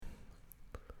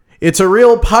It's a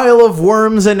real pile of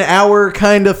worms an hour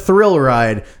kind of thrill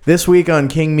ride. This week on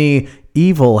King Me,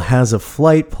 evil has a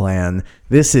flight plan.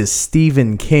 This is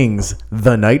Stephen King's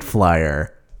The Night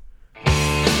Flyer.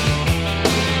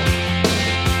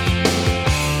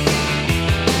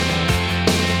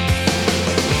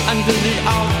 Under the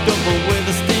October with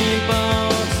the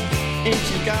steamboats,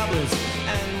 ancient goblins,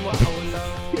 and wallow.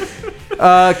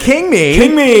 King Me.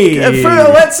 King Me. You know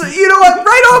what?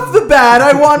 Right off the bat,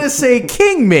 I want to say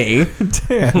King Me.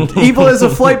 Damn. Evil has a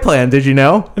flight plan. Did you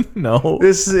know? No.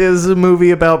 This is a movie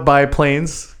about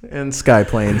biplanes and sky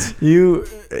planes.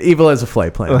 Evil has a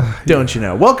flight plan. Don't you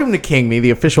know? Welcome to King Me, the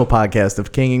official podcast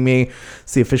of Kinging Me.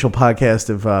 It's the official podcast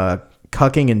of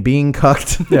cucking and being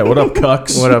cucked. Yeah, what up,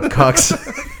 cucks? What up,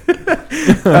 cucks?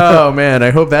 Oh, man. I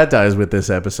hope that dies with this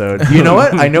episode. You know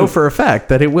what? I know for a fact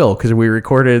that it will because we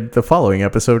recorded the following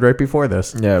episode right before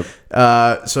this. Yeah.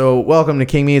 So welcome to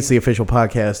King Me. It's the official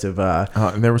podcast of...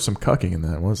 And there was some cucking in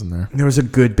that, wasn't there? There was a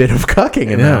good bit of cucking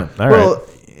in Yeah, that. all Well,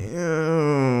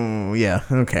 yeah,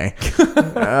 okay.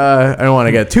 I don't want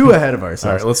to get too ahead of All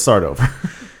ourselves. right, let's start over.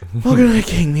 Welcome to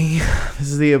King Me.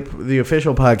 This is the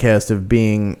official podcast of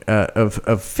being of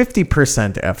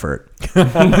 50% effort.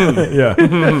 Yeah.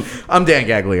 I'm Dan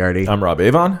Gagliardi. I'm Rob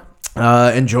Avon.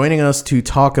 And joining us to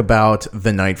talk about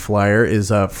The Night Flyer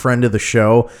is a friend of the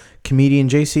show, comedian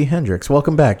JC Hendricks.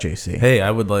 Welcome back, JC. Hey,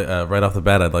 I would like right off the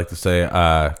bat, I'd like to say,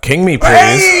 "King me, please."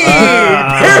 Hey,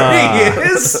 there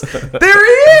he is. There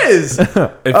he is.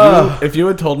 If you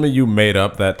had told me you made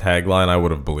up that tagline, I would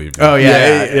have believed you. Oh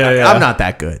yeah, Yeah. I'm not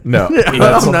that good. No.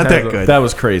 I'm not that good. That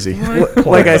was crazy.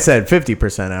 Like I said,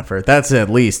 50% effort. That's at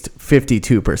least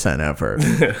 52%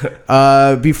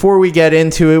 effort. Before we get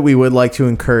into it, we would like to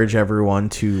encourage everyone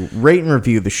to rate and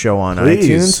review the show on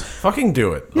iTunes. Fucking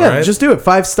do it. Yeah, all right? just do it.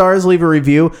 5 stars, leave a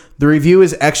review. The review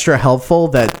is extra helpful.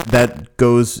 That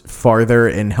goes farther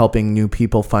in helping new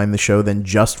people find the show than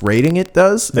just rating it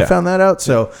does. I Yeah. found that out.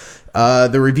 So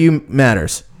the review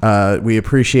matters. We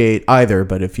appreciate either,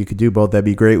 but if you could do both, that'd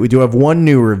be great. We do have one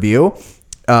new review.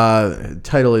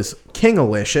 Title is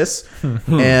Kingalicious,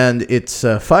 and it's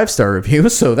a 5-star review,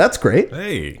 so that's great.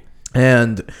 Hey,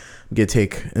 And I'm gonna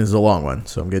take this is a long one,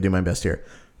 so I'm gonna do my best here.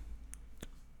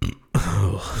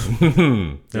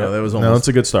 Yeah, that was No, almost it's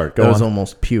a good start. that Go was on.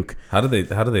 almost puke. how do they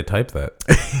type that?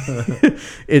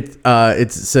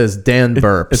 It says Dan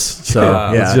burps. So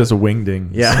yeah, It's just wingdings.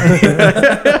 yeah.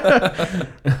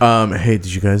 Hey,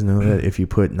 did you guys know that if you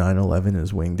put 9/11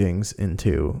 as wingdings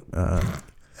into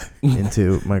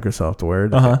Microsoft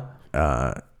Word,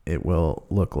 it will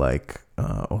look like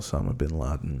Osama bin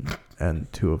Laden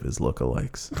and 2 of his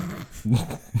lookalikes.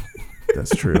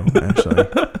 That's true, actually.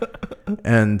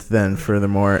 And then,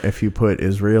 furthermore, if you put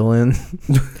Israel in,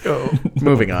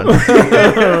 moving on.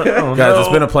 Guys, it's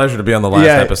been a pleasure to be on the last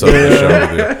Yeah. episode of the show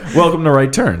with you. Welcome to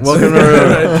Right Turns. Welcome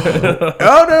to.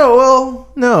 Oh no! Well,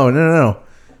 no.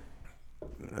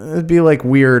 It'd be like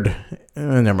weird.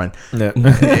 Never mind. Yeah.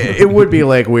 It would be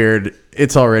like weird.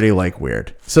 It's already like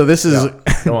weird. So this is.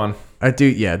 Go on. I do.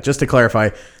 Yeah. Just to clarify,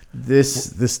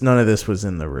 this none of this was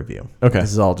in the review. Okay.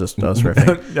 This is all just us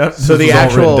riffing. Yep, So this the was all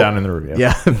actual written down in the review.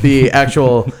 Yeah, the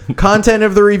actual content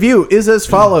of the review is as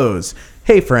follows.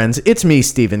 Hey friends, it's me,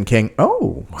 Stephen King.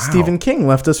 Oh, wow. Stephen King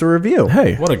left us a review.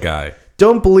 Hey. What a guy.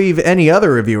 Don't believe any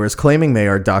other reviewers claiming they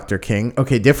are Dr. King.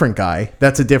 Okay, different guy.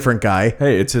 That's a different guy.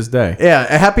 Hey, it's his day. Yeah,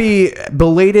 a happy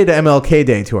belated MLK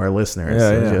Day to our listeners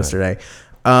yesterday.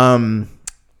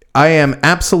 I am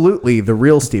absolutely the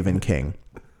real Stephen King.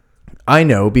 I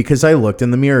know because I looked in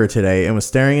the mirror today and was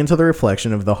staring into the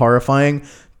reflection of the horrifying,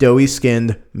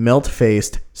 doughy-skinned,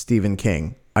 melt-faced Stephen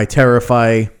King. I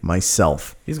terrify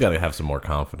myself. He's got to have some more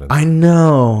confidence. I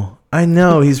know.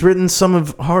 He's written some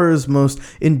of horror's most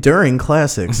enduring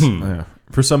classics. Yeah.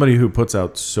 For somebody who puts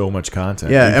out so much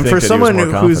content. Yeah, you'd and think for that he was someone more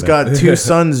who's confident. got 2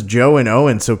 sons, Joe and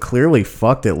Owen, so clearly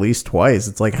fucked at least twice,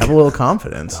 it's like, have a little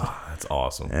confidence. That's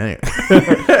awesome. Anyway.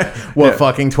 What,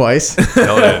 fucking twice?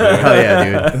 Hell yeah, dude. Hell yeah,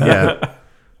 dude. Yeah.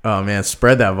 Oh, man,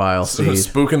 spread that vile seed.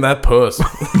 Spooking that puss.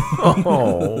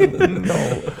 Oh,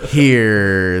 no.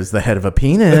 Here's the head of a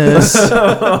penis.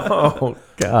 Oh,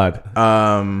 God.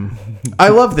 I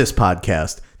love this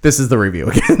podcast. This is the review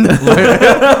again.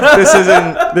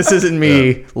 This isn't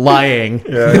me lying.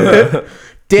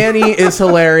 Danny is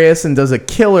hilarious and does a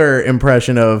killer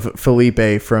impression of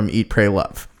Felipe from Eat, Pray,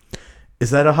 Love. Is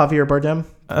that a Javier Bardem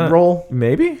role?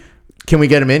 Maybe? Can we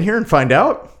get him in here and find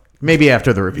out? Maybe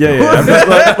after the review.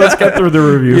 Yeah. Let's get through the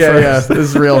review first. This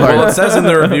is real Well, it hard. says in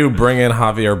the review, bring in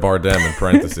Javier Bardem in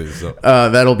parentheses. So.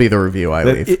 That'll be the review, I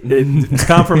leave. It's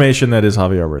confirmation that is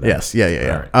Javier Bardem. Yes,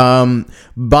 yeah.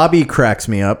 Bobby cracks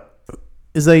me up.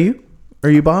 Is that you? Are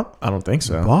you Bob? I don't think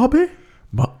so. Bobby?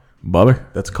 Bobby.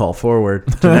 That's a call forward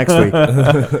to next week.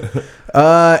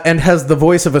 And has the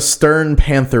voice of a stern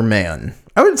panther man.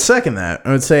 I would second that.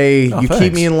 I would say you thanks.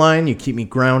 keep me in line. You keep me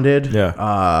grounded.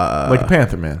 Yeah. Like a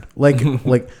Panther Man. Like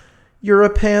you're a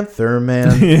panther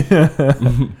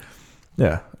man.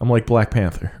 Yeah. I'm like Black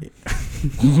Panther.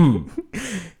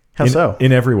 How so?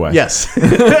 In every way. Yes.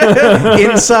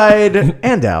 Inside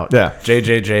and out. Yeah.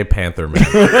 JJJ Panther Man.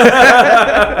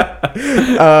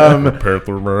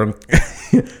 Panther Man.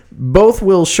 Both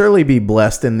will surely be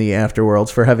blessed in the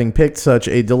afterworlds for having picked such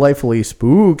a delightfully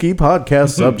spooky podcast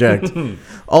subject.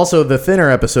 Also, the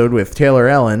thinner episode with Taylor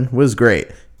Allen was great.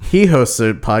 He hosts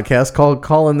a podcast called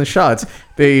Calling the Shots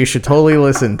that you should totally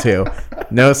listen to.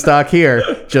 No stock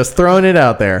here, just throwing it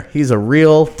out there. He's a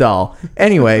real doll.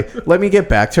 Anyway, let me get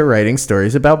back to writing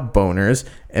stories about boners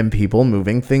and people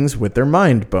moving things with their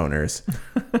mind boners.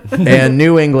 And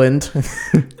New England,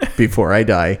 before I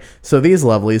die. So these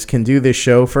lovelies can do this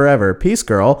show forever. Peace,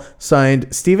 girl.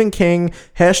 Signed, Stephen King,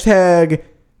 hashtag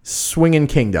swingin'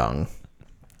 king dong.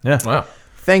 Yeah. Wow.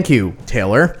 Thank you,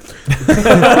 Taylor.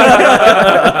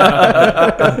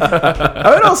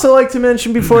 I would also like to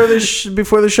mention before the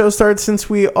show starts, since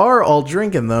we are all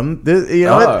drinking them, That we're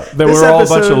all a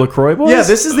bunch of LaCroix boys? Yeah,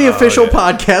 this is the official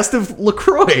podcast of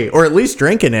LaCroix, or at least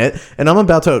drinking it, and I'm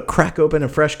about to crack open a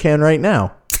fresh can right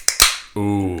now.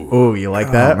 Ooh, you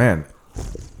like that? Oh, man.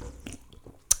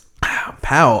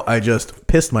 Pow, I just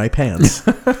pissed my pants.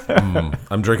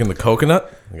 I'm drinking the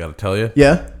coconut. I got to tell you.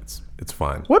 Yeah? It's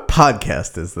fine. What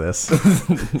podcast is this?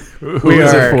 Who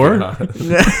is it for?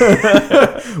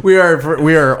 we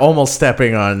are almost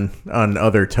stepping on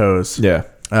other toes. Yeah.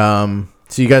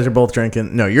 So you guys are both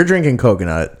drinking. No, you're drinking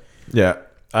coconut. Yeah.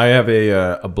 I have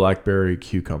a blackberry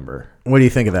cucumber. What do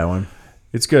you think of that one?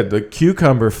 It's good. The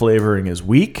cucumber flavoring is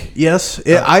weak. Yes,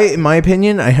 in my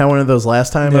opinion, I had one of those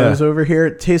last time I Yeah. was over here.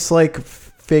 It tastes like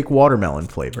fake watermelon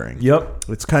flavoring. Yep.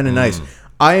 It's kind of nice.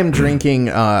 I am drinking.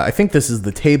 I think this is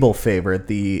the table favorite,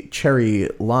 the cherry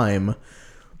lime.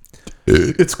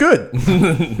 It's good.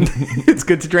 It's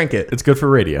good to drink it. It's good for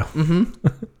radio.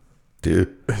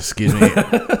 Dude, excuse me.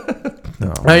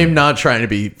 I am not trying to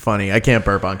be funny. I can't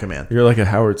burp on command. You're like a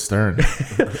Howard Stern.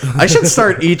 I should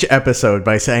start each episode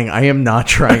by saying I am not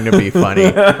trying to be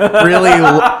funny.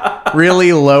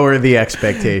 Really lower the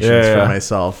expectations for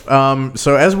myself.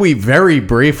 So as we very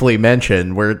briefly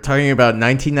mentioned, we're talking about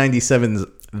 1997's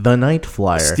The Night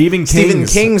Flyer. Stephen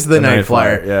King's The Night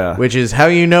Flyer, yeah. which is how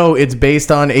you know it's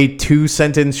based on a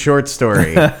 2-sentence short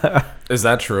story. Is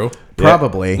that true?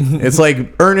 Probably. It's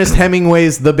like Ernest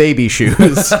Hemingway's The Baby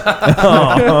Shoes.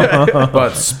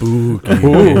 But spooky.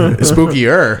 Ooh,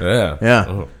 spookier. Yeah.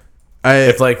 Yeah.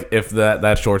 If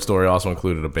that short story also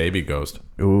included a baby ghost,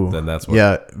 then that's what.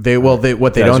 Yeah, what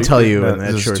they don't tell you in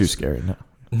that this short. is too scary. No.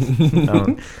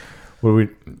 What do we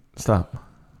stop?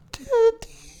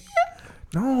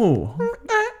 No.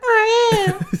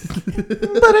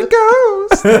 But a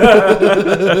ghost.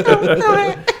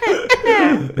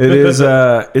 It is.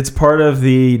 It's part of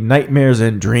the Nightmares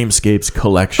and Dreamscapes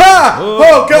collection. Ah!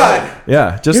 Oh God!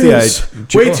 Yeah, just It's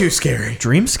way too scary.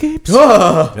 Dreamscapes.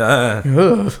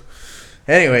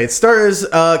 Anyway, it stars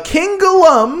King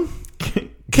Gollum.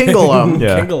 Kingalum.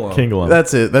 Yeah, Kingalum. Kingalum.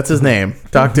 That's it. That's his name.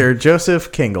 Dr.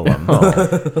 Joseph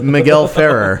Kingalum. Miguel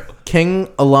Ferrer. King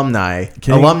alumni.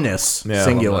 Alumnus. Yeah,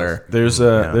 singular. There's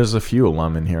a few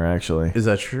alum in here actually. Is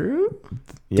that true?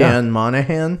 Yeah. Dan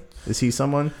Monahan? Is he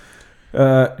someone?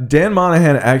 Dan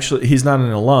Monahan actually, he's not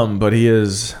an alum, but he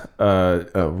is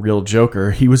a real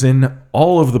joker. He was in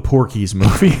all of the Porky's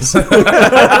movies. I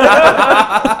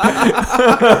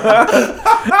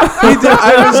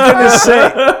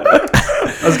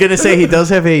was gonna say he does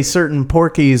have a certain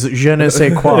Porky's je ne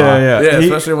sais quoi. Yeah,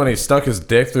 especially when he stuck his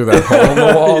dick through that hole in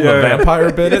the wall and the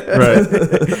vampire bit it. Right.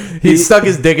 He stuck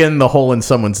his dick in the hole in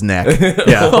someone's neck.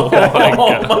 Yeah. Oh my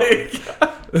God.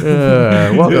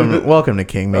 Welcome to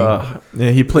King Me.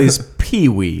 Yeah, he plays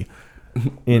Pee-wee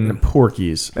in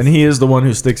Porky's, and he is the one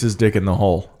who sticks his dick in the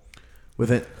hole.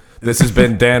 With it. This has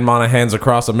been Dan Monahan's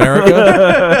Across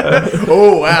America.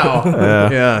 Oh wow.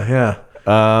 Yeah.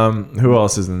 Who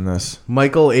else is in this?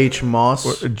 Michael H.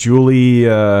 Moss. Julie.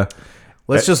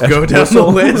 Let's just go down the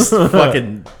list.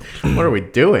 Fucking. What are we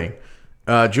doing?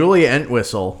 Julie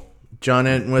Entwistle. John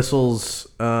Entwistle's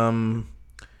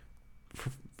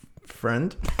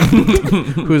friend,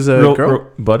 who's a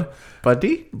girl. Buddy.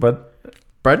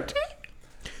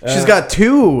 She's got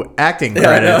 2 acting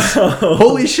credits.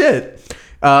 Holy shit.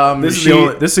 This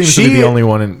seems to be the only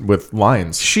one with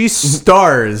lines. She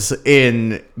stars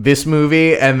in this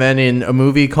movie and then in a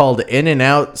movie called In and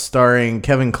Out starring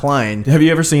Kevin Kline. Have you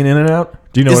ever seen In and Out?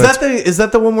 Do you know Is what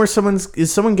that the one where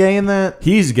is someone gay in that?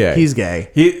 He's gay. He's gay.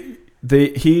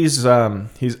 He's I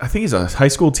think he's a high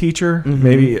school teacher,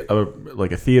 maybe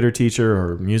like a theater teacher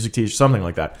or music teacher, something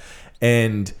like that.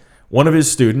 And one of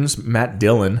his students, Matt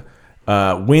Dillon,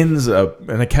 wins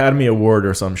an Academy Award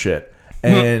or some shit,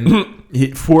 and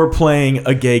for playing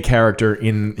a gay character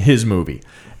in his movie.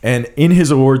 And in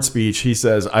his award speech, he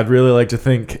says, "I'd really like to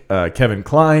thank Kevin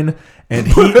Kline." And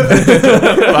he,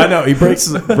 I know he breaks.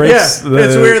 It's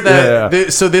weird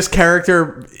that so this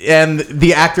character and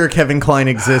the actor Kevin Kline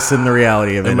exists in the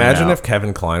reality of it. Imagine if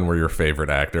Kevin Kline were your favorite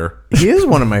actor. He is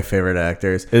one of my favorite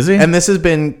actors. Is he? And this has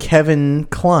been Kevin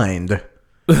Kline.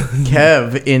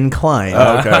 Kev in Kline.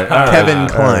 Okay, Kevin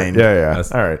Kline. Yeah.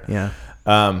 All right. Yeah.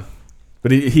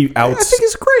 But he I outs. think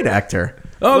he's a great actor.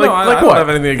 Oh, Like- no, I like don't what? have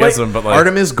anything against him, but like...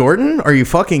 Artemis Gordon? Are you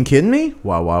fucking kidding me?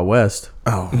 Wild Wild West.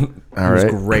 Oh, all was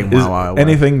right. great in Is Wild Wild West.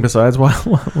 anything besides Wild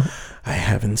Wild West? I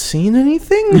haven't seen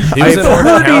anything. He I've was in Orange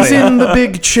heard he's County. in The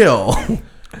Big Chill.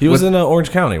 He was in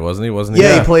Orange County, wasn't he? Wasn't he?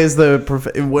 Yeah, he plays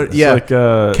the yeah, like,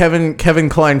 Kevin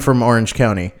Kline from Orange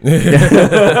County.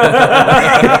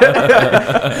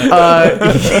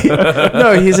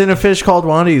 No, he's in A Fish Called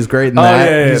Wanda. He's great in that.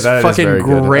 yeah, He's that is fucking very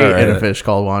good. great All right. in A Fish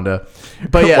Called Wanda.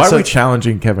 But yeah, Why so are we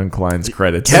challenging Kevin Kline's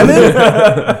credits? Kevin,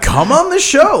 come on the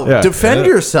show. Yeah. Defend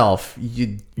yourself.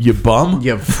 You bum.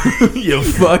 you You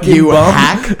fucking you bum.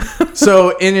 hack.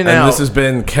 So in and And out. this has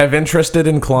been Kev Interested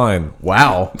in Kline.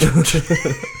 Wow.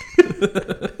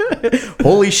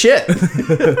 Holy shit.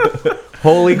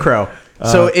 Holy crow.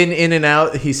 So in and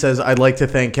out, he says, "I'd like to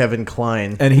thank Kevin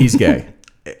Kline." And he's gay.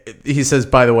 He says,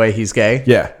 by the way, he's gay.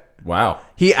 Yeah. Wow.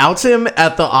 He outs him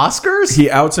at the Oscars? He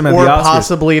outs him at or the Oscars.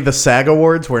 possibly the SAG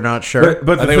Awards. We're not sure.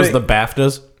 But I think it was the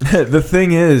BAFTAs. the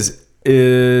thing is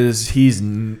he's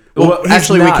well, he's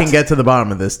actually, not. we can get to the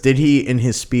bottom of this. Did he, in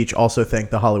his speech, also thank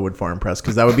the Hollywood Foreign Press?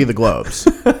 Because that would be the Globes.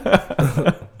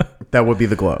 That would be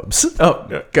the Globes.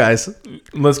 Oh, Guys,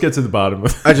 let's get to the bottom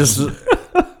of it.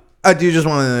 I do just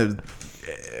want to.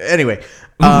 Anyway,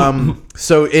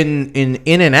 so in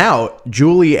and out,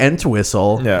 Julie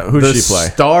Entwistle, Yeah, who the does she play?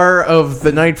 Star of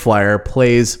the Night Flyer,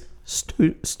 plays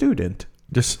student,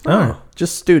 Just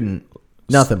just student,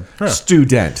 nothing.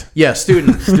 student. Yeah,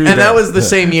 student, and that was the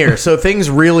same year. So things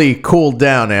really cooled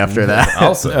down after that.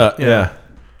 Also. Yeah.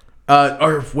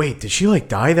 Or wait, did she like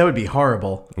die? That would be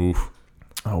horrible. Oof.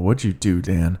 Oh, what'd you do,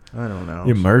 Dan? I don't know.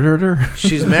 You murdered her?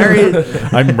 She's married.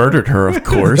 I murdered her, of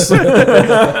course.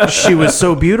 She was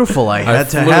so beautiful. I had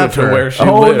to flew have to her. where she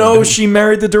Oh lived. no, she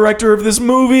married the director of this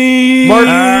movie.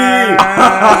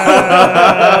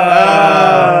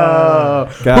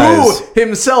 Guys. Who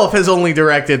himself has only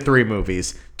directed 3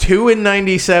 movies. 2 in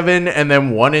 97 and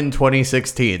then 1 in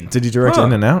 2016. Did he direct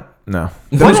In and Out? No.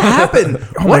 What happened?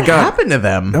 What God. happened to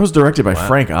them? That was directed by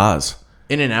Frank Oz.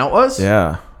 In and Out was?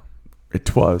 Yeah.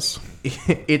 It was.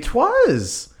 It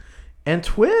was. And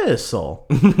Twistle.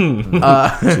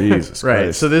 Jesus Right.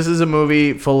 Christ. So this is a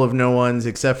movie full of no ones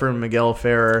except for Miguel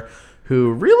Ferrer,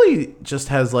 who really just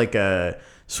has like a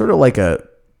sort of like a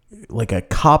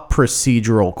cop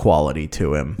procedural quality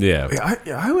to him. Yeah.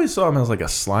 I always saw him as like a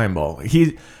slime ball.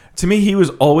 To me, he was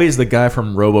always the guy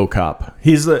from RoboCop.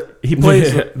 He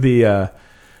plays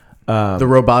the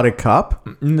robotic cop.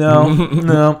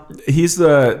 no. He's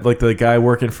the guy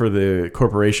working for the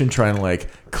corporation trying to like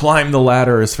climb the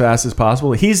ladder as fast as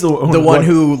possible. He's the one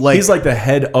who, like- he's like the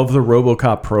head of the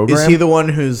RoboCop program. Is he the one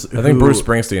who's? I think Bruce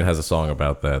Springsteen has a song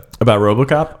about that. about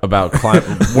RoboCop? About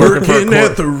working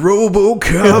at the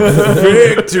RoboCop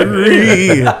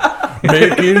factory.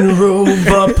 making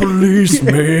robot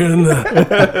policemen.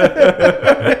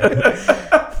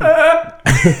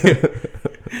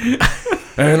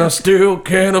 And I still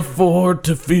can't afford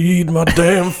to feed my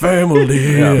damn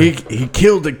family. He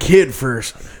killed a kid for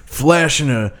flashing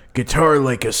a guitar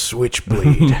like a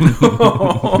switchblade. Didn't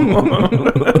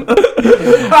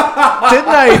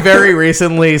I very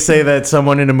recently say that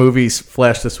someone in a movie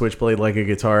flashed a switchblade like a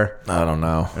guitar? I don't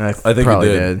know. I think you probably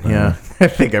did. Yeah, I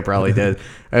think I probably did.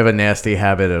 I have a nasty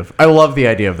habit of. I love the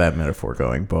idea of that metaphor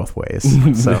going both ways.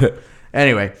 So,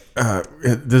 anyway,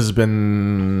 This has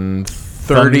been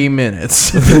 30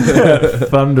 minutes.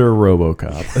 Thunder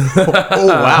RoboCop. Oh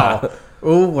wow!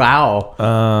 Oh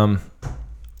wow!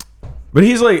 But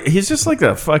he's just like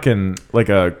a fucking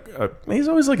he's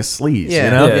always like a sleaze, Yeah.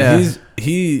 you know? Yeah,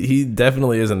 he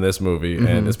definitely is in this movie,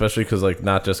 and especially because like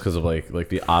not just because of like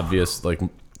the obvious like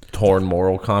torn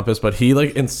moral compass, but he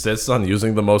like insists on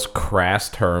using the most crass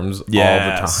terms all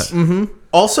the time.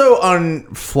 Also on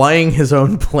flying his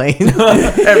own plane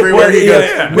everywhere he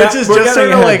goes, which is just sort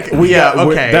of like, we have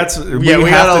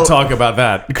to talk about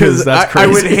that because that's crazy.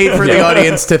 I would hate for the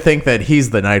audience to think that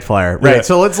he's the night flyer. Right. Yeah.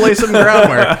 So let's lay some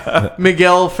groundwork.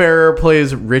 Miguel Ferrer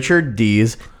plays Richard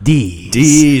Dees.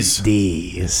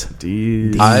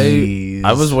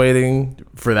 I was waiting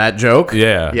for that joke.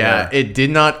 Yeah. It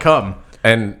did not come.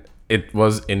 and it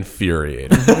was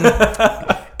infuriating.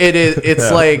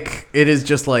 It's like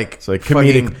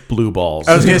comedic blue balls.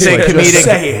 I was gonna say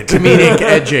comedic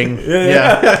edging.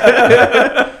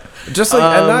 Yeah. Just like,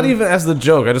 and not even as the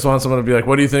joke. I just want someone to be like,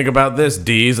 "What do you think about this,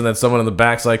 D's?" And then someone in the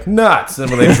back's like, "Nuts!" And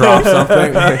when they drop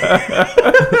something,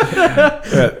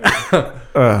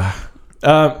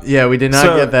 yeah, we did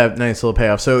not get that nice little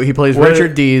payoff. So he plays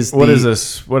Richard Dees. What is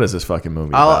this? What is this fucking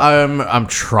movie? I'm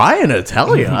trying to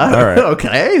tell you. All right.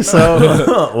 Okay. So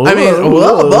I mean,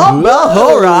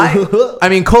 all right. I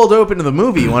mean, cold open to the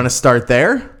movie. You want to start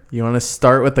there? You want to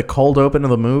start with the cold open of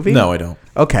the movie? No, I don't.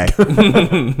 Okay.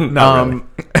 Not really.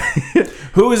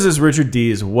 Who is this Richard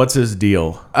Dees? What's his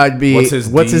deal? I'd be. What's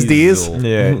his Dees?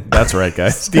 Yeah, that's right,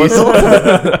 guys. Diesel.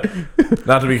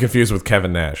 not to be confused with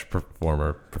Kevin Nash,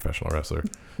 former professional wrestler.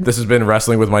 This has been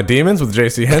Wrestling with My Demons with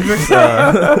JC Hendricks.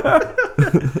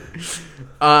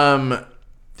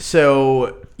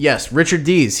 So yes, Richard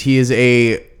Dees. He's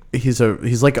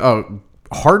like a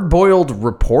hard-boiled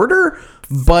reporter,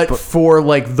 but for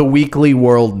like the Weekly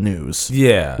World News.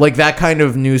 Yeah. Like that kind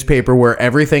of newspaper where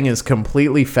everything is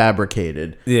completely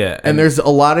fabricated. Yeah. And there's a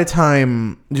lot of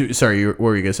time. Sorry, what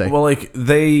were you going to say? Well, like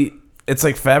it's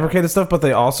like fabricated stuff, but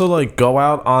they also like go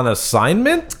out on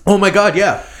assignment. Oh my God,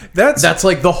 yeah. That's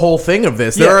like the whole thing of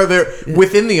this. They're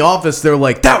within the office, they're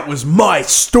like, that was my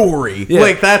story. Yeah.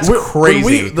 Like that's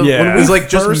crazy. When we like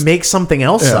just make something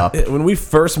else up. When we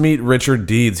first meet Richard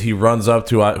Dees, he runs up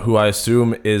to who I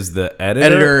assume is the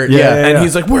editor. And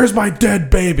he's like, "Where's my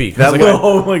dead baby?"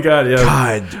 Oh my God, yeah.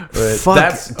 God,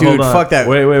 fuck, dude, fuck that.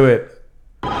 Wait.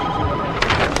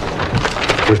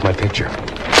 Where's my picture?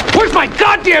 Where's my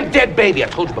goddamn dead baby? I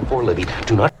told you before, Libby.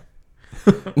 Do not.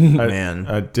 Man,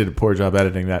 I did a poor job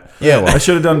editing that. Yeah, well, I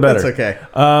should have done better. It's okay.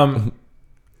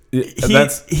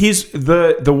 He's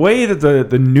the way that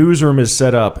the newsroom is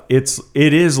set up. It's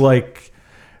like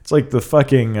the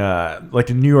fucking like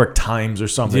the New York Times or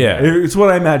something. Yeah, it's what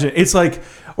I imagine. It's like,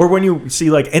 or when you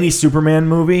see like any Superman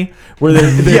movie where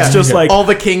it's just like all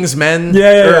the King's men,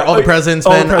 or all the President's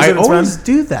men. I always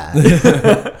do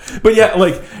that. But yeah,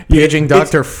 like paging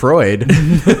Dr. Freud.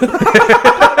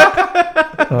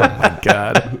 Oh my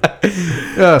God!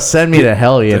 Oh, send me to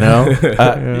hell, you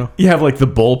know. You have like the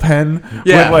bullpen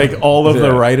with like all of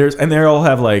the writers, and they all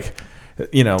have like,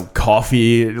 you know,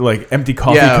 coffee, like empty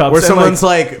coffee cups. Where someone's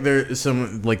like there's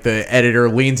some like the editor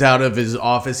leans out of his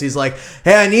office. He's like,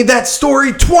 "Hey, I need that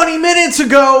story 20 minutes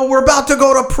ago. We're about to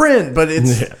go to print." But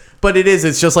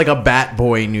it's just like a Bat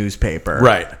Boy newspaper,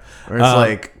 right? Where it's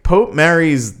like Pope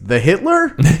marries the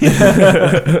Hitler.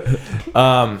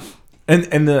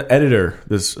 And the editor,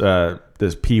 this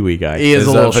Pee-wee guy, he is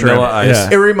a little Vanilla Ice.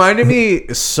 Yeah. It reminded me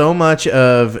so much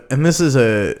of, and this is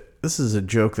a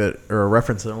joke or a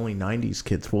reference that only 90s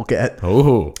kids will get.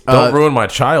 Oh, don't ruin my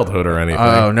childhood or anything.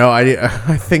 Oh no, I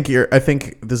think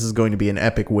this is going to be an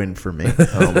epic win for me.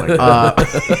 Oh my God.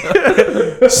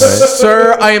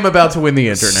 Sir, I am about to win the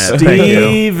internet.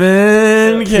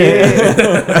 Stephen King.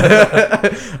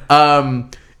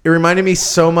 It reminded me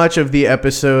so much of the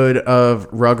episode of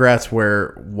Rugrats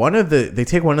where they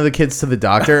take one of the kids to the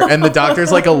doctor, and the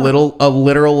doctor's like a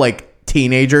literal like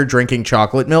teenager drinking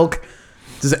chocolate milk.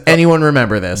 Does anyone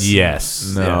remember this?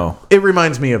 Yes. No. It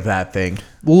reminds me of that thing.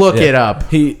 Look it up.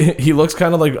 He looks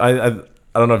kind of like I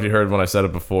don't know if you heard when I said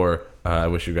it before. I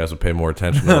wish you guys would pay more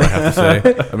attention to what I have to say.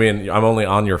 I mean, I'm only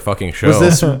on your fucking show. Was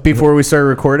this before we started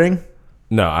recording?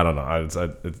 No, I don't know.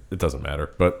 It doesn't matter.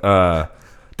 But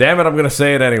damn it, I'm gonna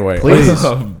say it anyway. Please.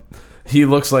 He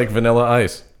looks like Vanilla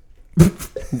Ice.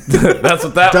 That's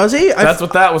what that does he? That's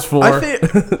what that was for. I think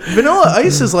Vanilla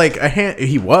Ice is like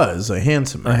he was a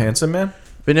handsome man. A handsome man.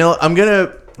 Vanilla. I'm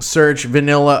gonna search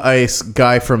Vanilla Ice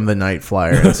guy from the Night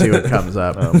Flyer and see what comes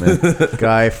up. Oh man,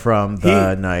 guy from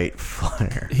the Night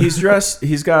Flyer. He's dressed like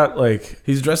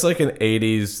an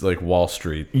 80s like Wall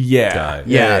Street guy.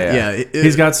 Yeah.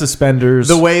 He's got suspenders.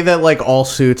 The way that like all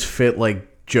suits fit like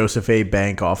Joseph A.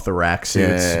 Bank off the rack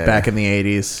suits back in the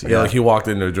 80s. Yeah, like he walked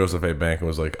into Joseph A. Bank and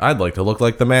was like, "I'd like to look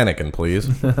like the mannequin, please."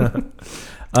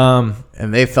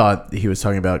 And they thought he was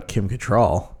talking about Kim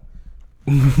Cattrall.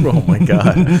 Oh my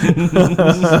god.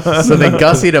 So they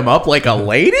gussied him up like a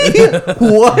lady?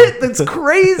 What? That's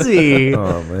crazy.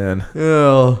 Oh man.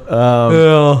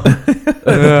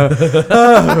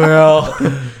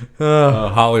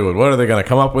 Hollywood. What are they going to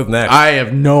come up with next? I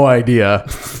have no idea.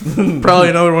 Probably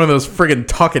another one of those friggin'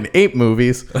 talking ape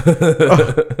movies.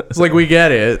 It's like, we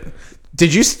get it.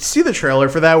 Did you see the trailer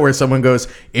for that where someone goes,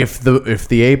 if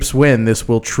the apes win, this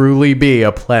will truly be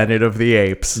a Planet of the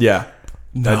Apes? Yeah.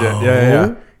 No. I did.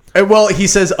 Yeah. And, well, he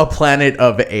says a planet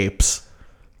of apes.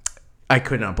 I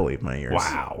could not believe my ears.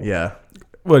 Wow. Yeah.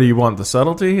 What do you want? The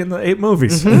subtlety in the ape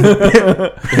movies?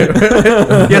 Yes,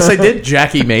 I did.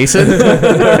 Jackie Mason.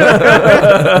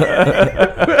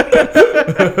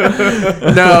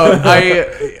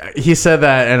 No, he said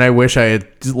that, and I wish I had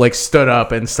like stood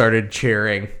up and started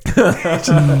cheering.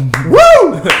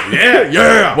 Woo!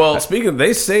 Yeah. Well, speaking,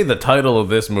 they say the title of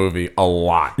this movie a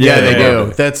lot. Yeah, they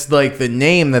do. That's like the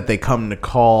name that they come to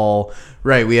call.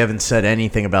 Right, we haven't said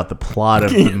anything about the plot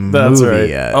of the movie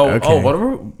yet. Oh, okay. What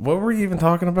were you even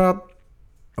talking about?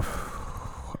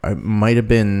 I might have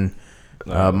been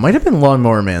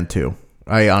Lawnmower Man 2.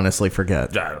 I honestly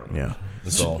forget. Yeah.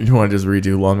 You want to just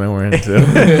redo Lawnmower Man 2?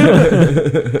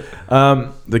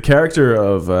 The character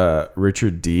of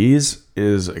Richard Dees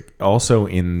is also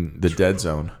in The Dead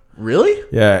Zone. Really?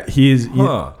 Yeah, he's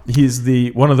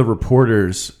the one of the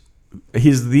reporters.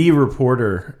 He's the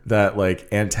reporter that like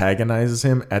antagonizes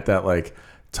him at that like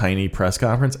tiny press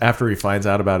conference after he finds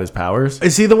out about his powers.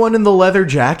 Is he the one in the leather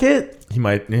jacket? He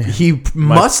might. He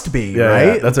must be,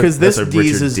 right? Yeah. Because this Richard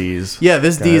Dees Dees. Yeah,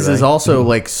 this Dees is also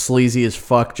like sleazy as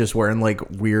fuck, just wearing like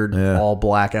weird all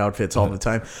black outfits all the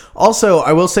time. Also,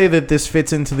 I will say that this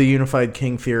fits into the unified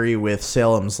king theory with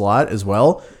Salem's Lot as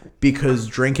well, because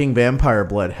drinking vampire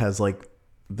blood has like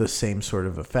the same sort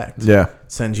of effect. Yeah.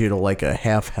 Sends you to like a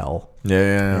half hell.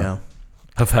 Yeah.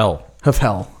 Of hell. Of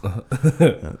hell.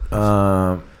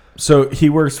 So he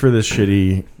works for this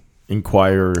shitty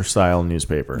Inquirer style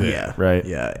newspaper. Yeah. Right.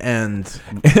 Yeah. And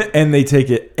they take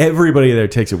it. Everybody there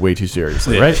takes it way too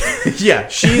seriously. Right. yeah,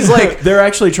 she's like, they're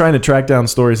actually trying to track down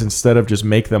stories instead of just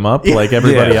make them up like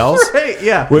everybody else. right?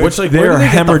 Yeah. Which like they're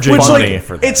hemorrhaging money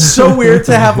for that. It's so weird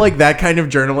to have like that kind of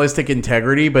journalistic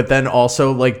integrity, but then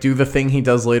also like do the thing he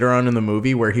does later on in the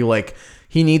movie where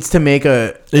he needs to make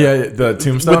the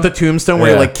tombstone with the tombstone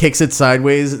where he like kicks it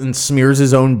sideways and smears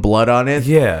his own blood on it.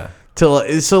 Yeah.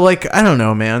 So like, I don't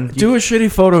know, man. Do a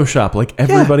shitty Photoshop like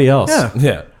everybody else. Yeah.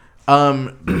 Yeah.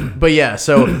 But yeah,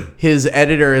 so his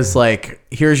editor is like,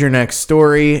 here's your next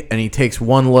story, and he takes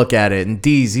one look at it, and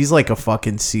he's like a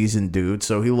fucking seasoned dude,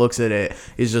 so he looks at it,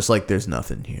 he's just like, there's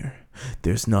nothing here,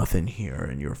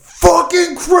 and you're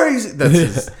fucking crazy. That's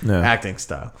his acting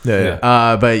style.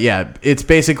 But yeah, it's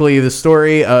basically the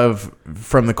story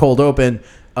from the cold open,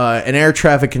 an air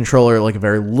traffic controller, like a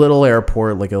very little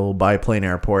airport, like a little biplane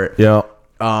airport. Yeah.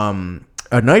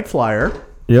 A night flyer.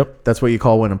 Yep. That's what you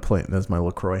call when a plane. That's my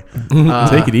LaCroix.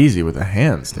 Take it easy with the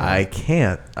hands. Dan. I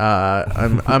can't.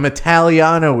 I'm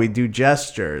Italiano. We do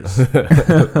gestures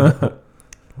like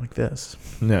this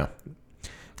No.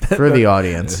 for the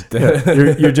audience.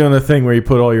 You're doing the thing where you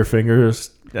put all your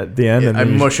fingers at the end, and I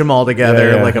then mush them all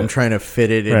together Yeah. like I'm trying to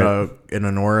fit it in Right. in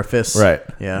an orifice. right.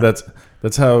 Yeah.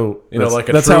 That's how like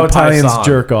a that's true how Italians paisan.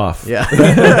 jerk off. Yeah.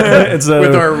 It's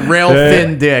With our rail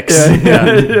thin dicks.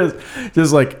 Yeah.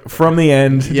 just like from the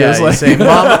end. Yeah. Just You like, say,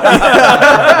 Mom.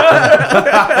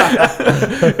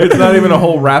 it's not even a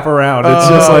whole wraparound. It's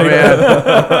just Oh, like man.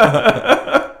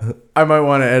 I might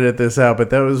want to edit this out, but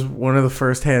that was one of the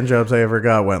first hand jobs I ever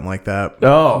got. Went like that.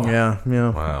 oh Yeah.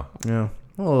 Wow. Yeah,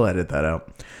 we'll edit that out.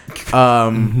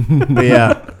 But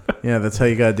yeah, that's how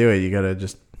you gotta do it. You gotta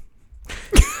just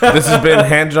This has been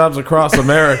Hand Jobs Across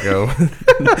America.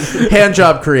 hand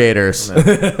job creators. yeah.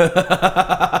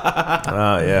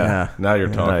 Now you're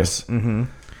talking.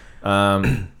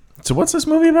 Nice. So what's this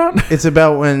movie about? It's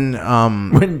about when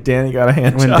When Danny got a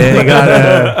hand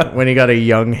job. when he got a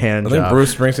young hand I think job.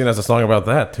 Bruce Springsteen has a song about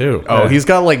that too. Oh, he's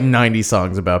got like 90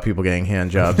 songs about people getting hand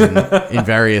jobs in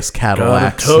various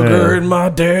Cadillacs. Took her in my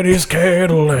daddy's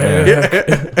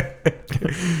Cadillac.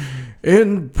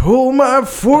 And pull my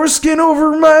foreskin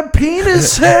over my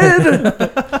penis head.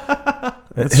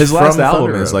 His last from album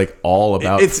Thunder is Road. like all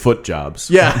about It's- foot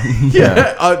jobs. Yeah.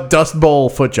 Dust Bowl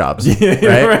foot jobs. Right?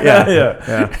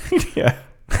 Yeah.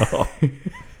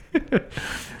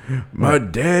 My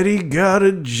daddy got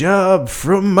a job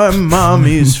from my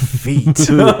mommy's feet.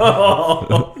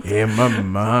 Yeah, my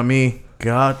mommy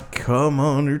got cum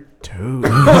on her toes.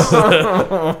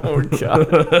 Oh God.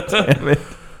 Damn it.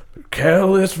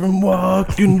 callous from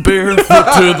walking barefoot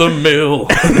to the mill.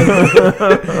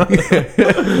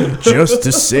 Just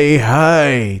to say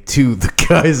hi to the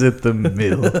guys at the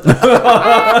mill.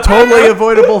 Totally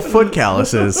avoidable foot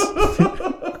calluses.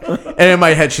 And in my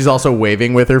head, she's also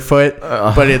waving with her foot,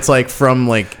 but it's like from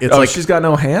like it's like she's got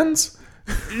no hands.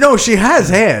 no, she has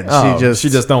hands. Oh, she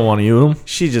just don't want to use them.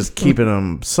 She's just keeping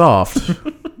them soft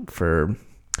for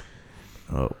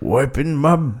wiping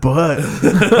my butt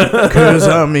because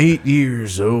I'm 8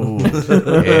 years old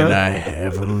and I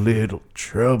have a little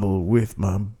trouble with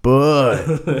my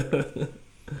butt.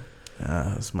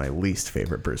 That's my least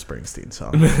favorite Bruce Springsteen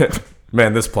song.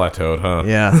 Man, this plateaued, huh?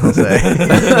 Yeah, I'll say.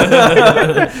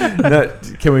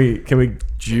 Can we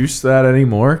juice that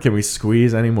anymore? Can we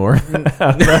squeeze any more?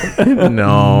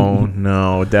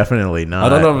 No, definitely not. I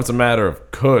don't know if it's a matter of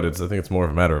could. I think it's more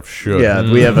of a matter of should. Yeah,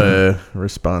 we have a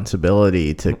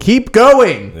responsibility to keep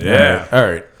going. Yeah.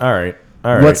 All right.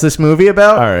 What's this movie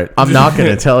about? All right. I'm not going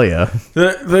to tell you.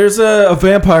 There's a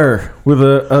vampire with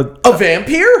a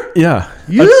vampire? yeah.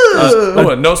 Yeah.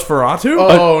 A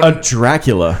Nosferatu? A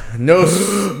Dracula No,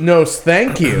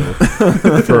 thank you,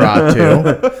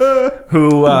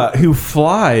 Ferratu. who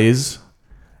flies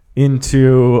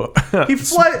into He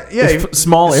fly. Yeah,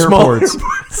 small airports.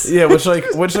 Yeah, which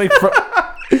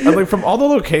from all the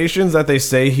locations that they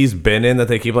say he's been in, that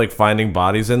they keep like finding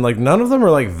bodies in, like none of them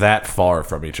are like that far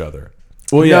from each other.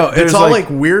 Well, no, it's there's, all like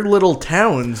weird little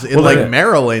towns in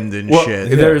Maryland and shit.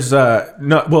 There's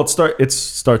no. Well, it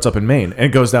starts up in Maine and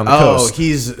it goes down the coast.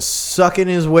 He's sucking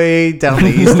his way down the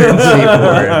eastern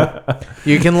seaboard.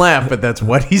 You can laugh, but that's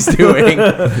what he's doing.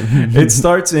 It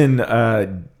starts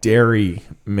in Derry,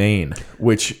 Maine,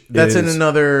 which That's is, in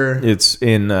another. It's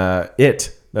in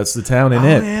It. That's the town in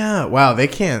Oh It. yeah! Wow, they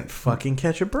can't fucking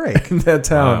catch a break. That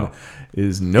town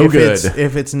is no good.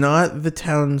 If it's not the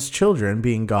town's children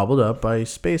being gobbled up by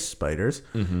space spiders,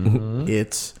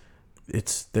 it's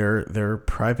their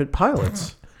private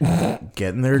pilots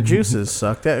getting their juices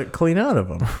sucked clean out of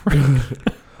them.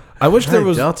 I wish there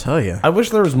was. I'll tell you. I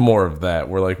wish there was more of that,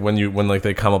 where like when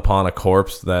they come upon a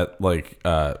corpse that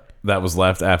that was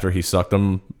left after he sucked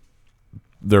them.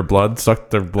 Sucked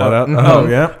their blood out. Oh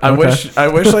yeah. I wish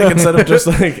like instead of just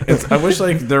like I wish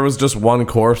like there was just one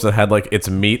corpse that had like its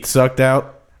meat sucked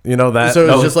out. You know that.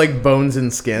 So it's just like bones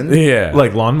and skin. Yeah,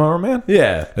 Like Lawnmower Man.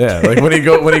 yeah. Like when he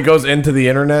goes into the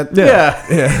internet.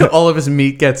 Yeah. All of his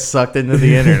meat gets sucked into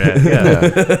the internet.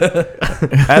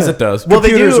 Yeah. As it does. Well, they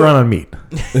Computers do. run on meat,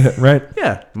 right?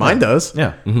 Yeah, mine does.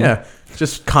 Yeah. Yeah.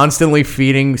 Just constantly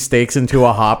feeding steaks into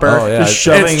a hopper. Oh, yeah. Just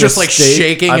shoving It's just a like steak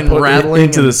shaking I and put it rattling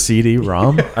into and- the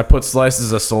CD-ROM. I put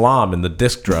slices of salam in the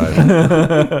disk drive.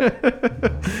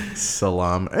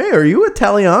 Salam. Hey, are you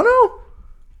Italiano?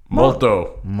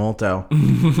 Molto. Molto.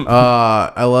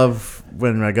 I love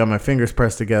when I got my fingers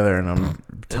pressed together and I'm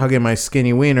tugging my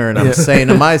skinny wiener and I'm saying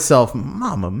to myself,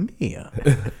 Mamma mia,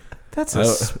 that's a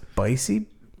spicy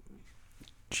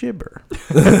gibber.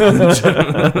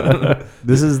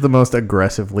 This is the most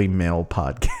aggressively male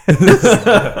podcast.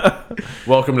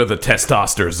 Welcome to the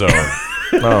testosterone zone.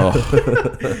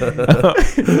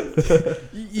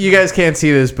 You guys can't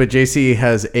see this, but JC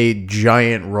has a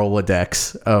giant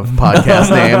Rolodex of podcast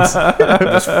names.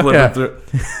 Just flipping through.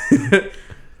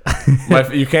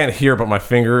 You can't hear, but my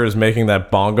finger is making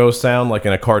that bongo sound like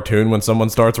in a cartoon when someone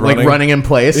starts running. Like running in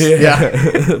place. Yeah.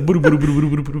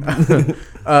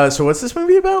 So what's this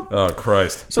movie about? Oh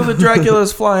Christ! So the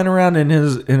Dracula's flying around in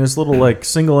his little like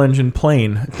single engine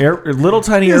plane, little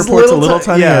tiny airport's a little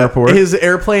tiny airport. His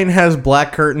airplane has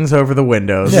black curtains over the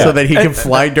windows so that he can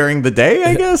fly during the day,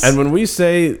 I guess. And when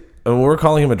we're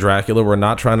calling him a Dracula, we're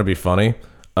not trying to be funny.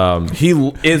 He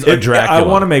is a Dracula. I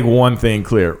want to make one thing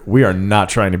clear: we are not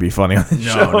trying to be funny on this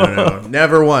show. No.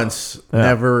 Never once.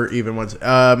 Never even once.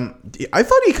 I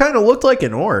thought he kind of looked like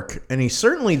an orc, and he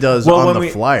certainly does on the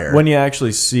flyer. When you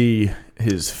actually see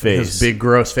his face, his big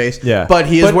gross face. Yeah. But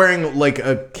he is wearing like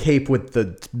a cape with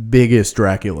the biggest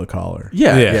Dracula collar.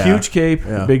 yeah, huge cape,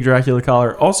 big Dracula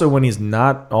collar. Also, when he's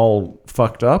not all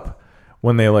fucked up,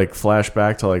 when they like flash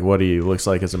back to like what he looks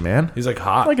like as a man, He's like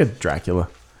hot. like a Dracula,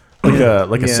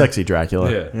 like a sexy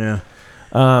Dracula. yeah.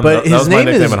 But That his was my name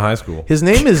nickname is in high school. His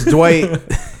name is Dwight.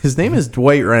 His name is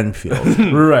Dwight Renfield,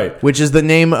 Right. which is the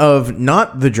name of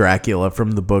not the Dracula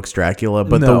from the books Dracula,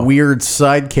 but No. the weird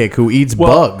sidekick who eats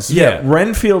bugs. Yeah,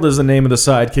 Renfield is the name of the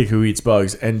sidekick who eats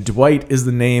bugs, and Dwight is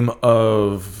the name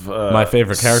of My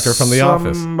favorite character from The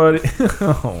Office. somebody.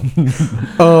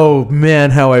 Oh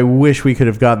man, how I wish we could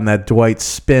have gotten that Dwight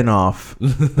spin-off.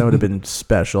 That would have been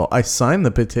special. I signed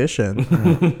the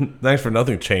petition. Thanks for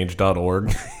nothing.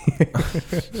 Change.org.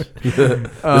 This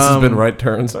has been Right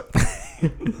Turns.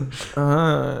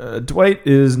 Dwight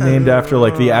is named after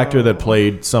like the actor that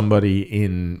played somebody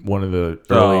in one of the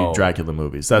early Dracula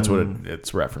movies. That's what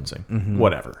it's referencing.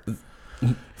 Whatever.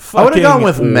 I would have gone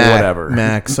with Fucking whatever.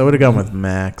 Max. I would have gone with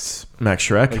Max. Max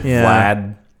Shrek. Yeah.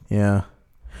 Vlad. Yeah.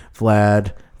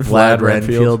 Vlad Renfield.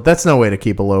 Renfield. That's no way to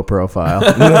keep a low profile.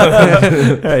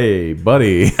 Hey,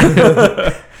 buddy.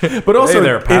 But also, Hey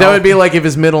there, pal. That would be like if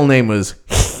his middle name was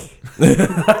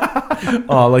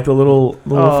oh, like the little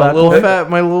fat boy?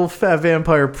 my little fat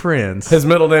vampire prince. His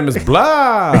middle name is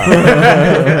Blah.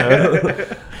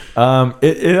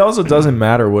 It also doesn't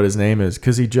matter what his name is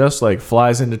because he just like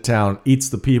flies into town, eats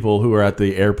the people who are at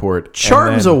the airport,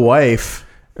 Charms a wife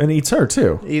and eats her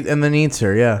too. and then eats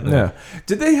her. Yeah. Yeah.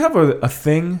 Did they have a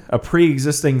thing, a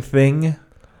pre-existing thing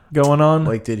going on?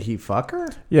 Like, did he fuck her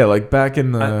yeah, like back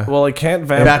in the Well, I can't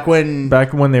back when?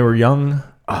 back when they were young.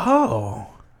 Oh,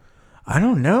 I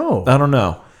don't know. I don't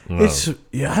know. It's I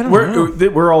don't know.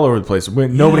 We're all over the place.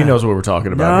 Nobody Yeah. knows what we're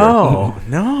talking about here.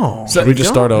 No. Should we just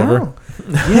start over?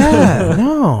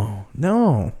 Yeah.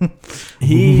 No.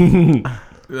 He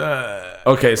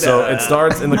Okay, so it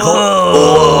starts in the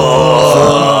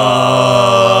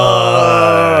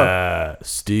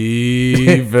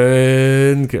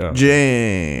Stephen.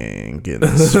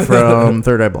 Jenkins from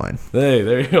Third Eye Blind. Hey,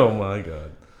 there you go. Oh my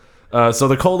god. So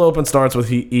the cold open starts with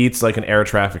he eats like an air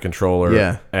traffic controller.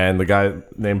 Yeah. And the guy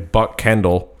named Buck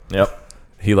Kendall. Yep.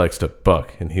 He likes to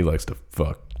buck and he likes to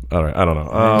fuck. All right, I don't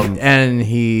know. And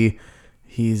he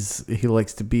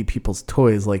likes to be people's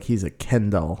toys like he's a Ken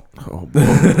doll. Oh, boy.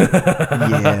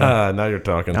 Yeah. Now you're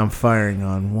talking. I'm firing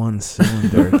on one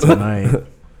cylinder tonight.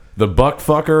 The buck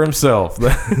fucker himself.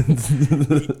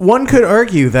 One could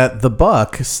argue that the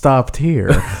buck stopped here.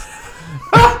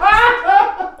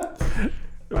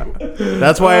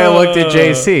 That's why I looked at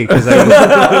JC because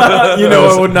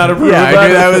I would not approve yeah, of I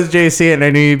knew that. that was JC and I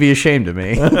knew you'd be ashamed of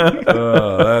me.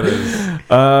 That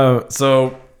is.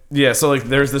 So like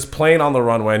there's this plane on the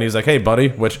runway and he's like, "Hey, buddy,"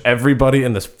 which everybody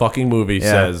in this fucking movie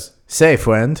says. Say,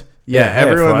 friend. Yeah, Hey,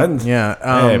 everyone. friend.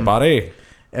 Yeah, Hey, buddy.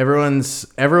 everyone's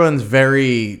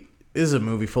very. This is a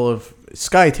movie full of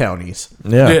sky townies.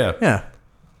 Yeah. Yeah,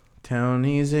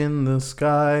 townies in the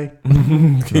sky,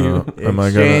 Am I gonna?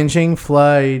 exchanging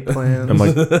flight plans.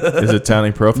 Is it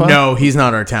Townie Profile? No, he's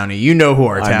not our townie. You know who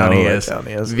our I know townie who our is.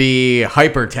 townie is. The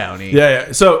hyper townie.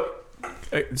 Yeah.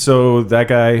 So that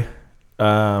guy.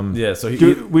 Yeah, so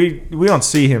we don't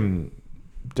see him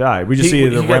die. We just see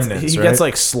the remnants. He right? gets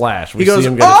like slashed. We He goes, see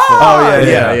him get "Oh!" his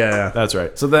foot. yeah. That's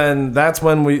right. So then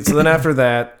after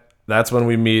that, that's when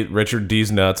we meet Richard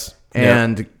D's nuts.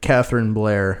 And Catherine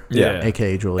Blair, Yeah.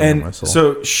 aka Julianne And Russell.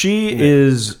 so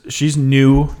she's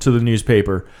new to the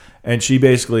newspaper, and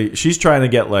she's trying to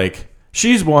get like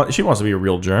she wants to be a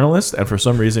real journalist, and for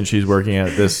some reason she's working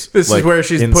at this. This like, is where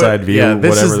she's inside view. Yeah,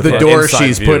 this whatever is the fuck. door Inside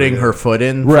she's view, putting yeah. her foot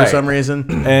in Right. for some reason.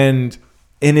 and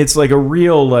it's like a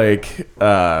real like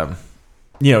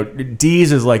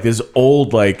Dees is like this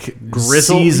old like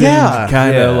Grizzled? seasoned Yeah.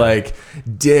 kind of Yeah. like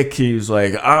dick. He's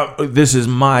like, this is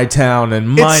my town and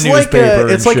my It's newspaper.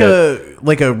 it's and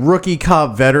like shit. a rookie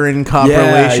cop veteran cop Yeah,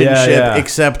 relationship, yeah.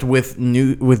 except with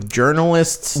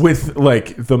journalists. with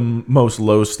like the most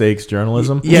low stakes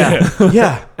journalism.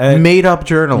 Yeah, And- made up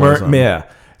journalism. Yeah.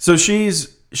 So she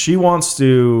wants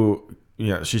to,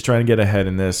 she's trying to get ahead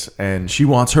in this, and she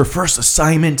wants her first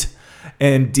assignment.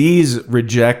 And Dees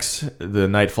rejects the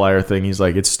night flyer thing. He's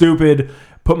like, it's stupid.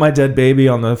 Put my dead baby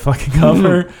on the fucking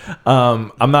cover.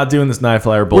 I'm not doing this night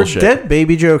flyer Were bullshit. dead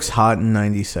baby jokes hot in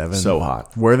 '97? So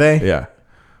hot. Were they? Yeah.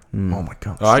 Oh my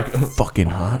god, Fucking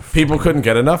hot. People couldn't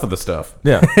get enough of the stuff.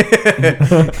 Yeah.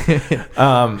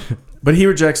 But he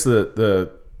rejects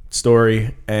the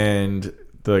story, and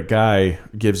the guy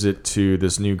gives it to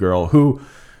this new girl who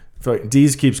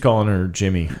Dees keeps calling her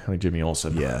Jimmy, like Jimmy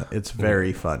Olsen. Yeah, it's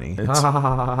very funny.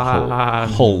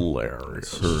 It's hilarious.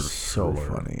 So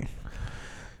funny.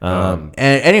 And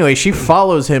anyway, she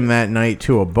follows him that night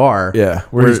to a bar. Yeah,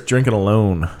 where he's drinking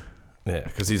alone. Yeah,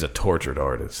 because he's a tortured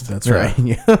artist. That's right.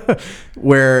 Yeah.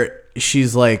 Where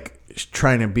she's like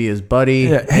trying to be his buddy.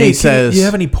 Yeah. And Hey, he says, you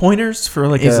have any pointers for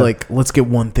like? he's like, let's get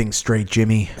one thing straight,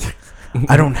 Jimmy.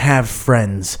 I don't have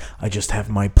friends. I just have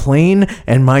my plane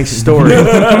and my story.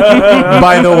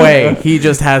 By the way, he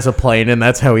just has a plane, and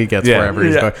that's how he gets wherever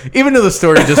he's going. Even though the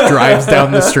story just drives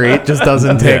down the street, just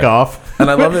doesn't take off. And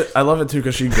I love it too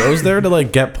because she goes there to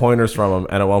like get pointers from him,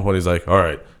 and at one point he's like, "All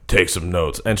right, take some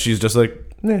notes," and she's just like,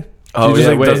 "Nah." She just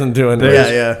like doesn't do anything.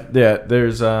 Yeah. yeah.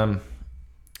 There's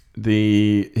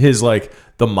his like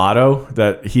the motto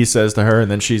that he says to her,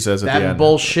 and then she says at the That end.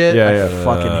 bullshit. Yeah. I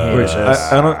fucking hate Which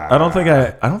this. I don't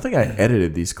think I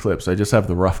edited these clips. I just have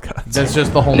the rough cuts. That's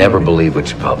just the whole. Never believe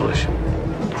what you publish.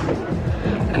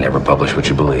 And never publish what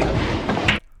you believe.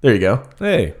 There you go.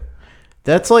 Hey,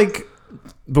 That's like.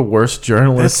 The worst That's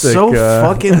journalistic. so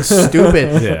fucking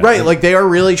stupid. Yeah. Right, like they are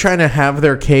really trying to have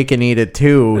their cake and eat it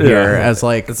too here as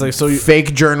like It's like, so you-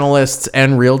 fake journalists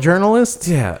and real journalists.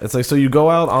 yeah, it's like so you go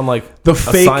out on like the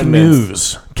fake assignments.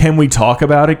 news. Can we talk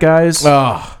about it, guys?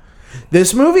 Oh,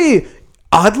 this movie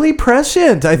oddly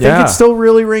prescient. I think Yeah. it still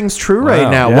really rings true right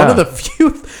now. yeah. One of the few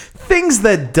things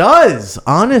that does.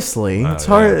 Honestly, it's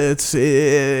hard. It's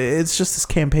just this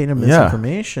campaign of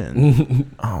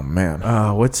misinformation. Oh man.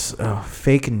 What's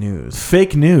fake news?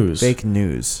 Fake news. Fake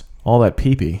news. All that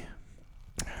pee-pee.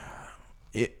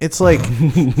 It's like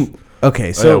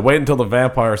okay, So so wait until the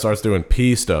vampire starts doing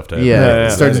pee stuff to him. yeah,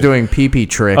 it starts doing pee-pee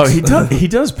tricks. Oh, he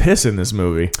does piss in this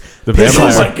movie. The Piss vampire.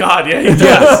 is Oh my god, yeah, he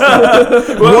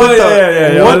does. What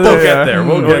the? We'll get there.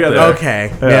 We'll get there.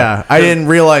 Okay, yeah. I didn't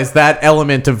realize that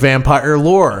element of vampire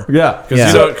lore. Yeah.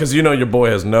 Yeah. Because you know your boy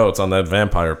has notes on that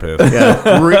vampire piss.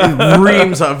 Yeah,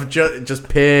 reams of just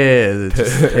piss,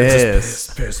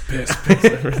 just piss. Piss.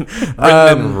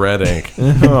 Written in red ink.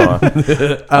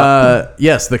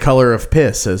 Yes, the color of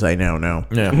piss, as I now know.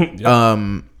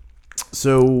 Yeah.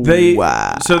 So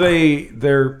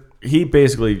he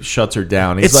basically shuts her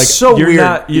down. He's It's like, so you're weird.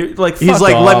 Not, you're like, he's fuck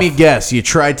like, off. let me guess. You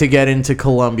tried to get into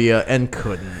Columbia and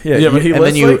couldn't. Yeah, but he and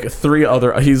lists then you- like three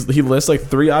other. He lists like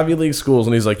 3 Ivy League schools,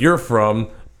 and he's like, you're from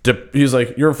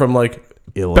like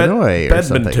Illinois or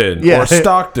something. Bedmonton, Yeah. or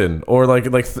Stockton, or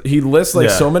he lists like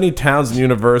Yeah. so many towns and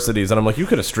universities, and I'm like, you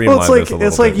could have streamlined Well, it's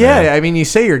this a like little bit, yeah. man. I mean, you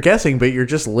say you're guessing, but you're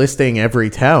just listing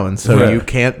every town, so Right. you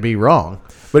can't be wrong.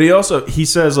 But he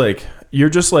says like, you're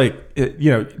just like,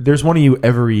 there's one of you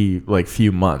every like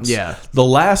few months. Yeah. The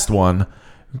last one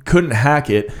couldn't hack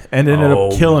it and ended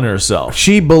up killing herself.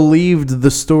 She believed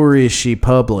the stories she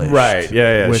published.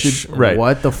 Yeah. Which, right.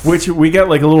 What the? Which we get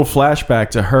like a little flashback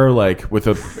to her, like with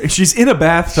she's in a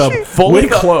bathtub, fully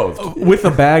with clothed. with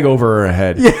a bag over her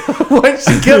head. When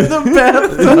she kept the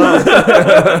bathtub.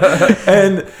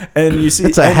 and you see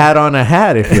It's a hat on a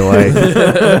hat, if you like.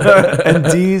 and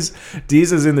Deez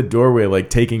is in the doorway, like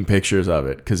taking pictures of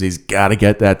it because he's got to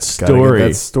get that Gotta story. get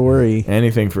that story,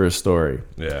 Anything for a story.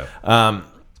 Yeah.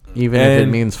 even if it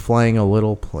And- means flying a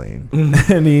little plane.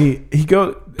 And he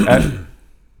go.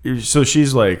 So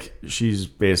she's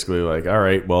basically like, all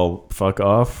right, well, fuck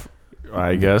off.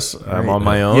 I guess I'm on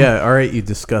my own. Yeah, all right, you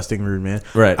disgusting rude man.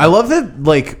 Right. I love that.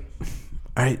 Like,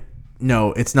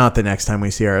 no, it's not the next time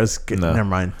we see her. No. Never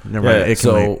mind. Yeah, It can wait.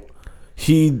 So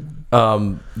he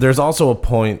there's also a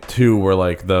point too where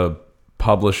like the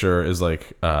publisher is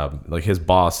like his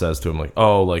boss says to him like,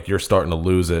 oh, like you're starting to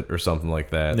lose it or something like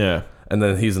that. Yeah. And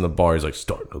then he's in the bar, he's like,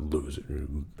 starting to lose it,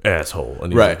 you asshole,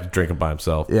 and he's Right. like, drinking by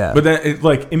himself. Yeah, But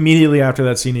then, immediately after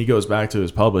that scene, he goes back to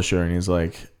his publisher and he's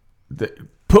like,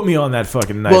 "Put me on that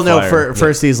fucking night." well, no. flyer."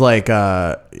 First, he's like,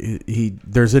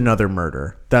 there's another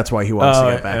murder. That's why he wants to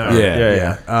get back.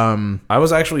 yeah. I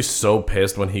was actually so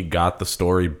pissed when he got the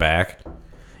story back.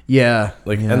 Yeah.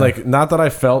 And like, not that I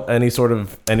felt not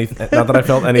that I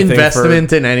felt anything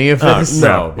investment in any of this.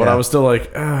 No, but Yeah. I was still like,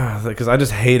 because I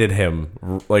just hated him,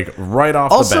 like right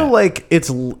off Also, the bat. like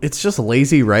it's just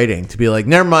lazy writing to be like,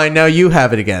 never mind, now you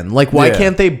have it again. Like, why Yeah.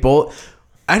 can't they both?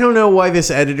 I don't know why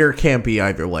this editor can't be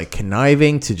either like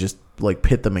conniving to just like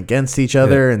pit them against each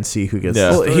other and see who gets. Yeah.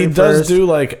 The Well, story He does first. do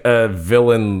like a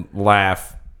villain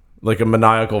laugh, like a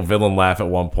maniacal villain laugh at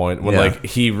one point when Yeah. like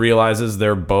he realizes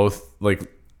they're both like,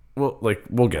 well, like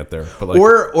we'll get there, but like,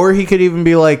 Or he could even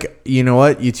be like, you know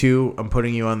what, you two, I'm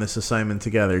putting you on this assignment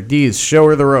together. Deez, show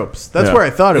her the ropes. That's Yeah. where I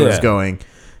thought it was Yeah. going.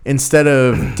 Instead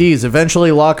of Deez,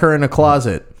 eventually lock her in a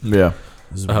closet. Yeah.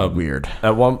 This is weird.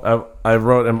 at one, I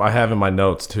wrote, and I have in my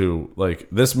notes too, like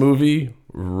this movie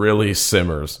really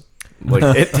simmers, like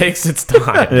it takes its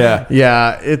time. Yeah.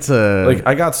 Yeah, it's a Like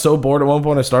I got so bored at one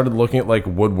point, I started looking at like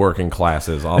woodworking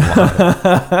classes online.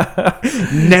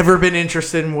 never been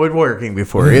interested in woodworking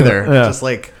before either. Just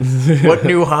like, what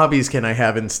new hobbies can I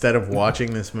have instead of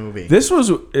watching this movie?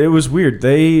 It was weird.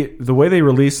 The way they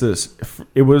released this,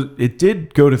 it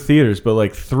did go to theaters, but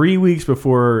like 3 weeks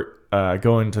before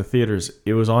going to theaters,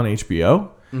 it was on HBO.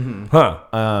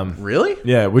 Huh? Really?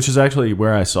 Yeah, which is actually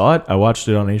where I saw it. I watched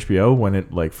it on HBO when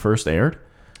it like first aired,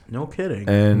 No kidding.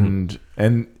 and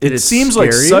it it seems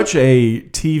like scare you? such a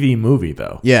TV movie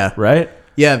though. Yeah. Right.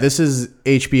 Yeah, this is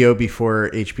HBO before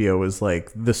HBO was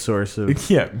like the source of.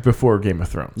 Yeah, before Game of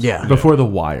Thrones. Yeah. Before The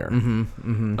Wire.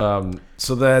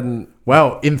 So then,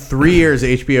 Wow, in 3 years,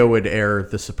 HBO would air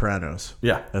The Sopranos.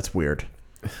 Yeah. That's weird.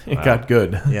 It got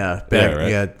good. Yeah, back,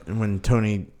 right. when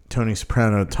Tony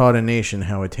Soprano taught a nation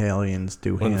how Italians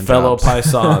do when hand fellow jobs.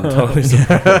 paisan Tony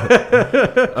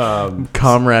Soprano.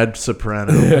 Comrade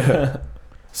Soprano.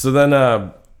 So then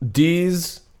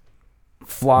Deez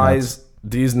flies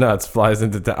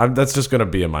into town. That's just gonna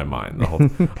be in my mind the whole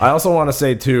I also want to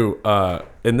say too,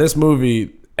 in this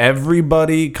movie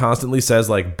everybody constantly says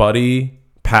like buddy,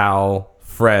 pal,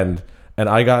 friend, and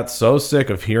I got so sick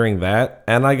of hearing that,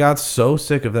 and I got so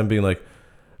sick of them being like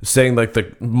saying like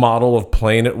the model of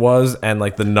plane it was and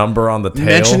like the number on the tail.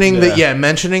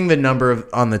 mentioning the number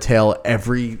on the tail.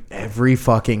 Every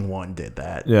fucking one did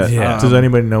that. Yeah. Does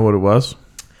anybody know what it was?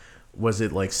 Was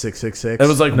it like 666? It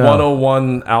was like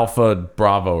 101 Alpha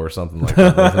Bravo or something like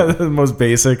that. The most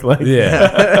basic, like Yeah.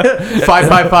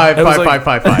 555 It was like-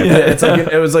 5555. Yeah, it's like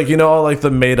it was like, you know, all like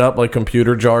the made up like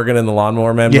computer jargon in the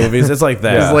Lawnmower Man movies. It's like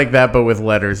that. It's like that, but with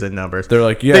letters and numbers. They're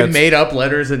like, yeah, they it's- made up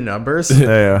letters and numbers.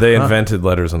 Yeah. they invented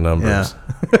letters and numbers. Yeah.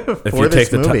 If For you take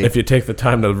this movie. if you take the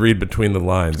time to read between the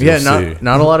lines, Yeah, you'll see.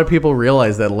 not a lot of people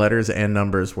realize that letters and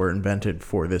numbers were invented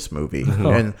for this movie,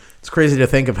 and it's crazy to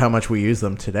think of how much we use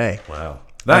them today. Wow.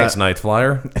 Thanks, Night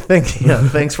Flyer.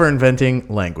 Thanks for inventing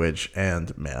language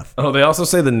and math. Oh, they also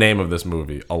say the name of this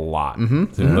movie a lot.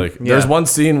 Like, there's Yeah. one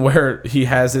scene where he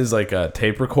has his like a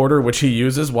tape recorder, which he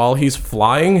uses while he's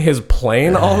flying his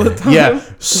plane all the time. Yeah,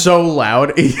 so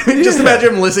loud. Just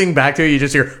imagine him listening back to it. You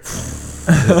just hear,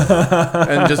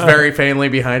 and just very faintly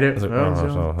behind it.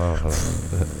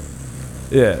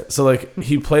 Yeah, so like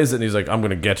he plays it and he's like, "I'm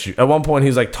gonna get you." At one point,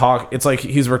 he's like it's like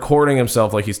he's recording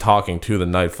himself like he's talking to the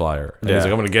Night Flyer. And he's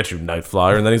like, "I'm gonna get you, Night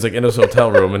Flyer." And then he's like in his hotel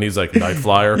room and he's like, "Night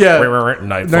Flyer, Yeah.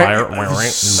 Night Flyer, Night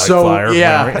So Flyer."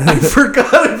 yeah, I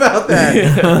forgot about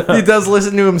that. He does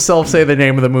listen to himself say the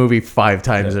name of the movie 5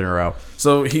 times in a row.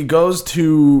 So he goes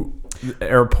to the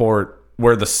airport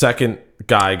where the second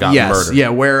guy got murdered. Yeah,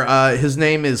 where his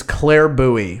name is Claire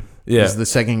Bowie. Yeah. Is the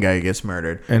second guy who gets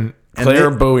murdered. And Claire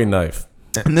thi- Bowie knife.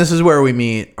 And this is where we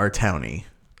meet our townie.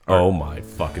 Oh my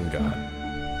fucking god!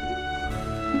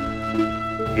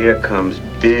 Here comes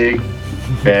Big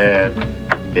Bad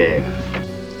Bear.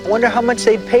 I wonder how much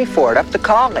they'd pay for it up to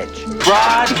college.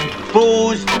 Broad,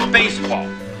 booze, baseball.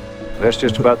 That's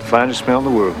just about the finest smell in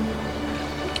the world.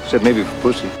 Except maybe for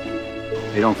pussy.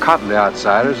 They don't cotton the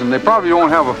outsiders, and they probably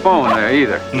won't have a phone there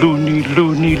either. Loony,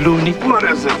 loony, loony. What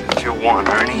is it that you want,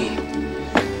 Ernie?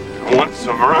 I want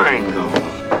some Rango.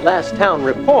 Last town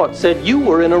report said you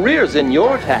were in arrears in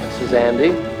your taxes, Andy.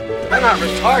 They're not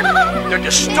retarded. They're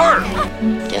disturbed.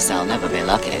 Guess I'll never be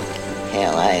lucky.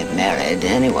 Hell, I ain't married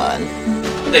anyone.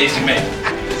 Lazy man.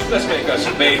 Let's make us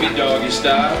a baby doggy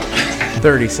style.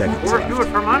 30 seconds. Do it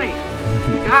for money.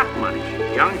 She got money.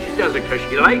 She's young. She does it because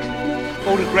she likes it.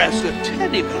 Photographs of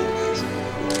teddy bears.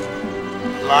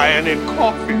 Lying in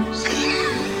coffins.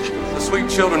 The sweet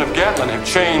children of Gatlin have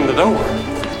chained the door.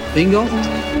 Bingo?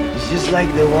 It's just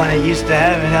like the one I used to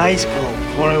have in high school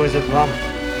before I was a bum.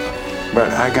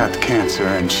 But I got the cancer,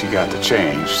 and she got the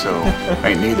change, so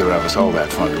ain't neither of us all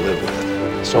that fun to live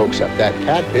with. Soaks up that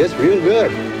cat piss real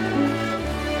good.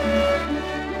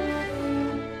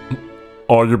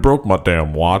 Oh, you broke my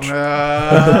damn watch.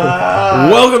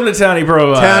 welcome to Townie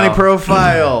Profile. Townie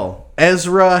Profile.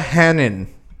 Ezra Hannon.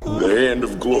 Land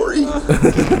of glory.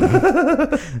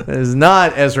 That is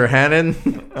not Ezra Hannon.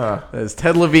 That is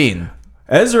Ted Levine.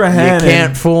 Ezra Hannon. You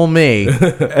can't fool me.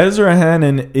 Ezra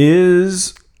Hannon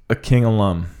is a King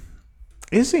alum.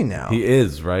 Is he now? He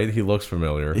is, right? He looks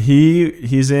familiar.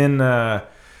 He's in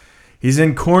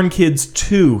Corn Kids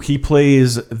 2. He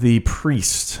plays the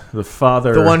priest, the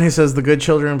father. The one who says the good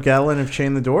children of Gatlin have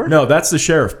chained the door? No, that's the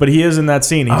sheriff, but he is in that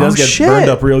scene. He Oh, does get shit. burned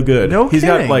up real good. No He's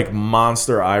got kidding. like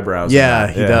monster eyebrows. in Yeah,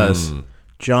 that. he does.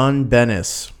 John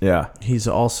Bennis. Yeah. He's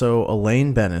also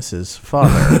Elaine Bennis's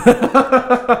father.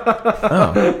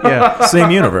 Yeah.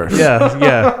 Same universe. Yeah,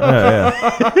 yeah.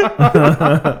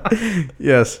 Yeah.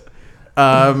 Yes.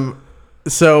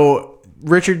 So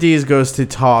Richard Dees goes to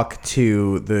talk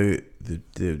to the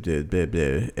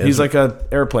He's like an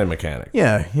airplane mechanic.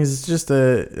 yeah, he's just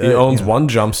a He owns one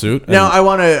jumpsuit. Now and- I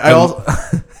want to. I also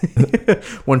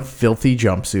one filthy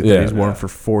jumpsuit Yeah. that he's worn for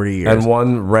 40 years. and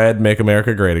one red "Make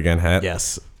America Great Again" hat.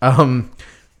 Yes.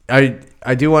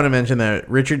 I do want to mention that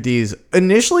Richard Dees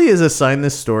initially is assigned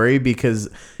this story because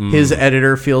his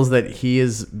editor feels that he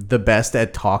is the best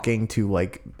at talking to,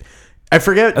 like, I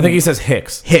forget. I think he says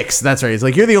Hicks. Hicks. That's right. He's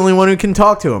like, you're the only one who can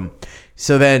talk to him.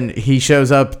 So then he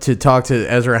shows up to talk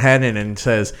to Ezra Hannon and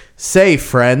says, "Say,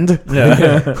 friend."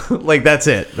 Like, that's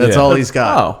it. That's all he's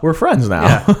got. Oh, we're friends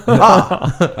now.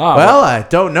 Well, I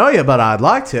don't know you, but I'd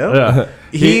like to.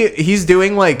 He's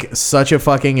doing like such a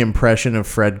fucking impression of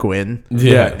Fred Gwynn.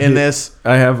 In this,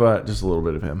 I have just a little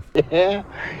bit of him. Yeah.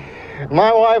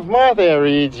 My wife Martha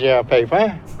reads your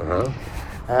paper.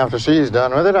 After she's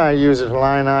done with it, I use it to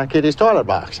line our kitty's toilet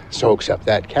box. Soaks up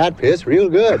that cat piss real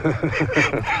good.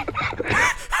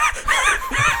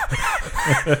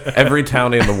 Every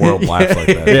townie in the world laughs like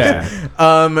that.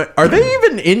 Yeah. are they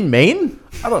even in Maine?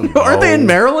 I don't know. Are they in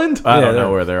Maryland? I don't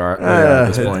know where they are at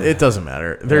this point. It doesn't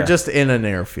matter. They're just in an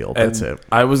airfield. That's And it.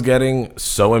 I was getting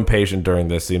so impatient during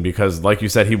this scene because, like you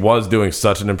said, he was doing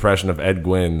such an impression of Ed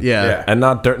Gwynn. Yeah. And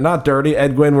not dirty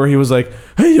Ed Gwynn, where he was like,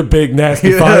 "Hey, you big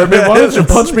nasty fireman, why don't you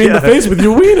punch me in the face with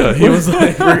your wiener?" He was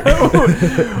like,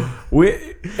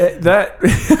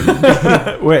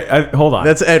 hold on.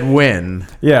 That's Ed Wynn.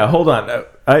 Yeah, hold on.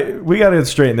 We got to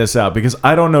straighten this out because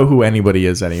I don't know who anybody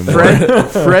is anymore.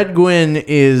 Fred Gwynn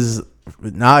is.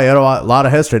 Nah, you know a lot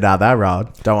of history down that road.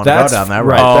 Don't want to go down that road.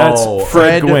 Right, That's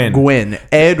Fred Gwynn.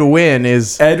 Ed Wynn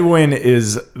is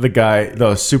the guy,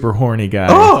 the super horny guy.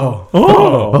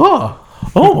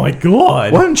 Oh my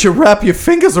God! Why don't you wrap your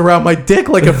fingers around my dick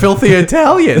like a filthy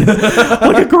Italian?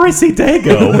 Like a greasy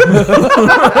dago.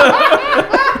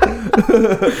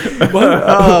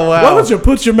 Oh, wow. "Why don't you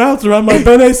put your mouth around my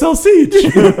Bene Sausage?"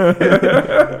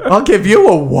 I'll give you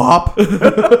a whop.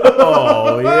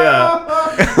 Oh yeah.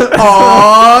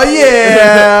 Oh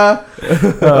yeah.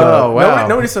 Oh wow.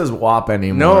 Nobody says wop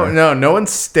anymore. No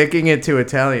one's sticking it to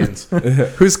Italians.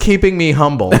 Who's keeping me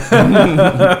humble?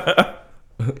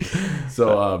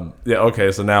 So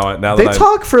okay. So now They that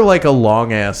talk for like a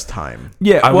long ass time.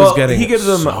 Yeah, I was getting he gives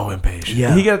them so impatient.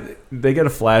 Yeah. They get a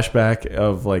flashback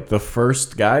of like the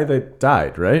first guy that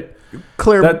died, right?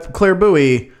 Claire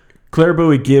Bowie. Claire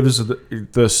Bowie gives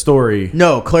the story.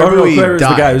 No, Claire Oh, Bowie Claire is the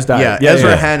died. guy who's died. Yeah,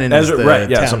 Ezra Hannon is the right.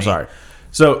 Yes, I'm townie. sorry.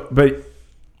 So, but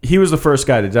he was the first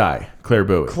guy to die. Claire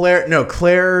Bowie. Claire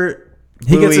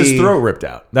He gets his Bowie- throat ripped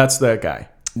out. That's that guy.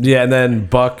 Yeah, and then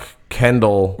Buck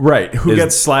Kendall, Right, who is-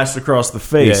 gets slashed across the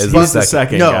face. Yeah, is He's the the second.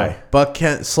 second No, guy. Buck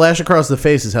Kent slash across the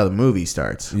face is how the movie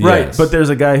starts. Right, Yes. but there's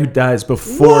a guy who dies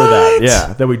before What? that.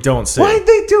 Yeah, that we don't see. Why'd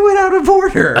they do it out of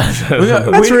order?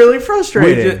 That's really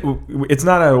frustrating. It's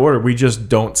not out of order. We just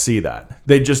don't see that.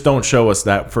 They just don't show us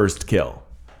that first kill.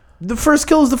 The first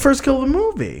kill is the first kill of the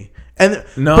movie. And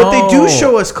No. but they do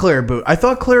show us Claire Bowie. I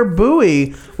thought Claire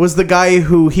Bowie was the guy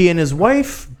who he and his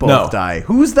wife both No. die.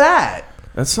 Who's that?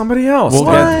 That's somebody else.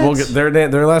 We'll get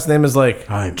their last name is like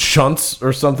Chunts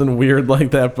or something weird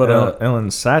like that. But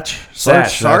Ellen Sach?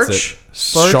 Sarch, that's it.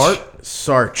 Sarch?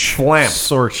 Sarch, Flamp,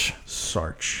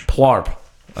 Sarch. Plarp,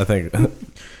 I think.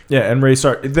 Yeah, and Ray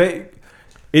Sarch.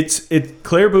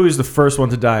 Claire Bowie's the first one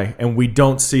to die, and we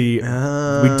don't see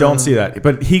that.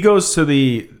 But he goes to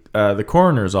the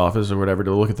coroner's office or whatever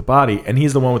to look at the body, and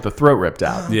he's the one with the throat ripped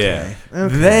out. Yeah.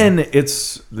 Then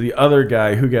it's the other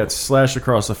guy who gets slashed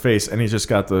across the face, and he's just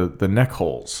got the neck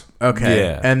holes. Okay.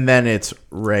 Yeah. And then it's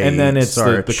Ray And then it's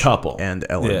Sarch the couple. and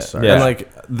Ellen Yeah. Sarch. Yeah. And like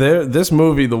this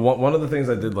movie, one of the things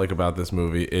I did like about this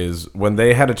movie is when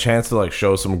they had a chance to like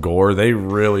show some gore, they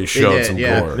really showed did, some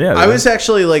yeah. gore. Yeah, I was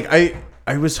actually like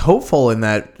I was hopeful in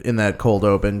that cold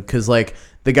open because like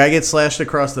the guy gets slashed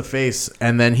across the face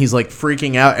and then he's like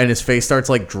freaking out and his face starts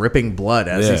like dripping blood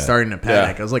as Yeah. he's starting to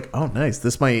panic. I was like, oh nice,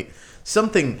 this might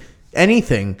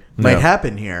anything might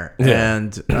happen here, Yeah.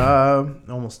 and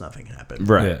almost nothing happened.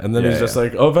 Right. Yeah, and then Yeah, he's just yeah.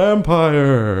 like, a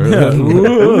vampire.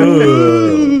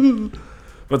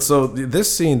 But so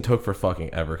this scene took for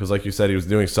fucking ever because, like you said, he was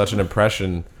doing such an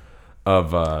impression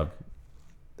of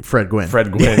Fred Gwynn.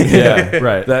 Yeah,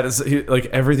 right. That is like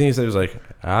everything he said was like,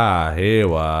 he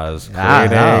was cleaning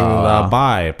Ah. the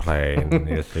biplane,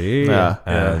 you see, Yeah.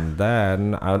 and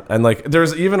then and like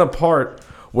there's even a part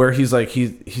where he's like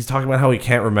he's talking about how he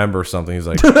can't remember something. He's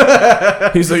like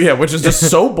yeah, which is just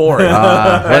so boring.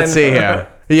 Let's see here.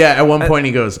 Yeah, at one point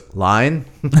he goes, line?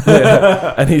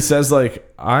 And he says like,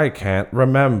 I can't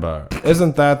remember.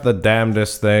 Isn't that the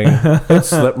damnedest thing? It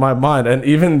slipped my mind. And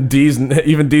even D's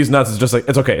nuts is just like,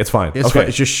 it's okay, it's fine. It's okay. fine.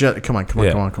 It's just shut. Come on. And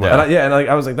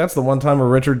I was like, that's the one time where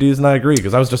Richard Dees and I agree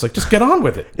because I was just like, just get on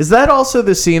with it. Is that also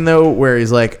the scene though where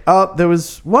he's like, oh, there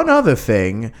was one other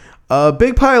thing. A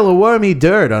big pile of wormy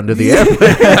dirt under the airplane.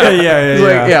 yeah. He's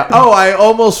like, yeah. Oh, I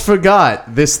almost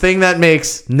forgot this thing that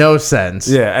makes no sense.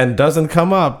 Yeah, and doesn't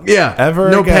come up. Yeah. Ever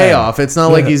no again. payoff. It's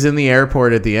not like he's in the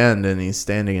airport at the end and he's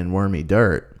standing in wormy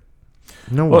dirt.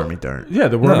 No wormy dirt. Yeah,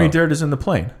 the wormy No. dirt is in the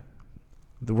plane.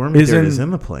 The wormy dirt is in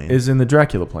the plane. Is in the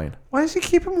Dracula plane. Why does he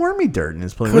keep him wormy dirt in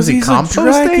his plane? Because he's a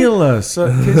Dracula.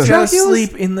 So he's got to Dracula's-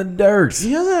 sleep in the dirt.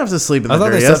 He doesn't have to sleep in the I thought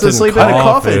dirt. they He has to slept sleep in in a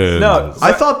coffin. coffins. No,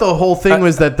 I thought the whole thing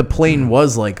was that the plane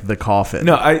was like the coffin.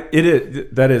 No, it is.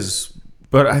 That is.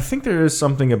 But I think there is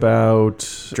something about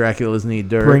Dracula's need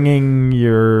dirt. bringing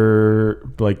your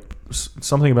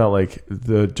something about like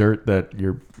the dirt that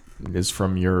is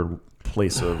from your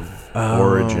place of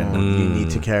origin. You need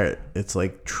to carry it. It's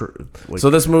like true. So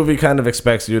this movie kind of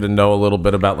expects you to know a little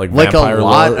bit about like Like vampire a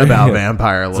lot lore. about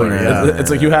vampire It's lore. like, yeah.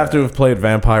 it's like you have to have played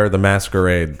Vampire the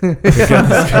Masquerade.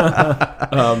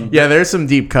 Yeah, there's some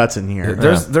deep cuts in here.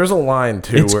 There's a line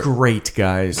too. It's where, great,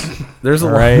 guys. There's a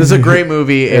All line. right. This is a great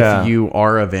movie Yeah. if you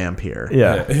are a vampire.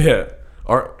 Yeah. Yeah.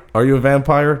 Are you a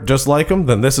vampire just like him?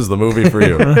 Then this is the movie for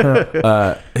you.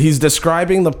 He's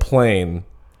describing the plane,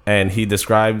 and he's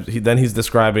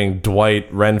describing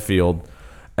Dwight Renfield,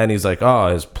 and he's like, oh,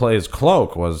 his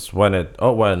cloak was when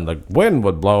the wind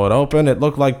would blow it open, it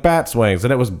looked like bat's wings,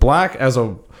 and it was black as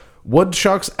a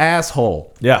woodchuck's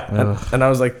asshole. Yeah. And I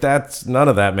was like, that's none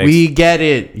of that makes. We get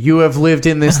it. You have lived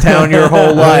in this town your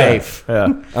whole life.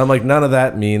 Yeah. I'm like, none of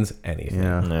that means anything.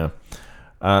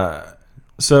 Yeah.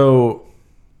 So.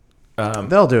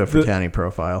 They'll do it for Townie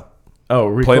Profile.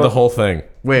 Oh, Play the whole thing.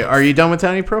 Wait, are you done with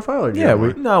Townie Profile? Or do you have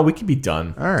more? we can be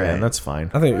done. All right. Yeah, that's fine.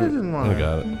 I think didn't want we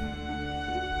got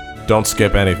it. Don't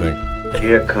skip anything.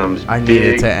 Here comes I need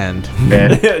it to end.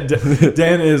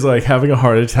 Dan is like having a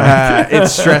heart attack. It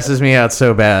stresses me out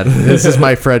so bad. This is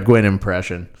my Fred Gwynn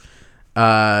impression.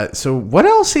 So what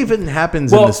else even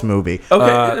happens in this movie?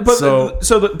 Okay,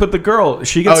 but the girl,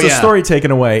 she gets the story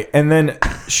taken away, and then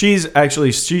she's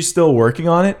still working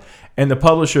on it. And the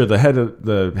publisher, the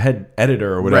head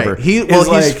editor or whatever, Right.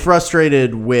 He's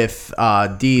frustrated with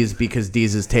Dees because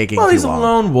Dees is taking too long. he's a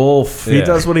lone wolf. He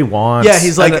does what he wants. Yeah,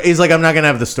 he's like, I'm not gonna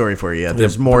have the story for you yet.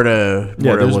 There's more to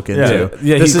look into.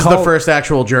 Yeah, this is the first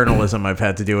actual journalism I've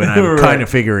had to do, and I'm kind of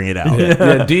figuring it out.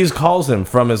 Yeah, Dees calls him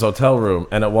from his hotel room,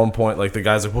 and at one point, like the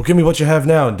guy's like, "Well, give me what you have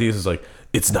now," and Dees is like,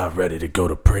 "It's not ready to go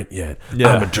to print yet. Yeah.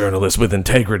 I'm a journalist with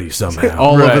integrity somehow."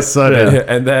 All of a sudden,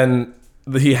 and then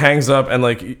he hangs up, and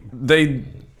like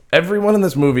everyone in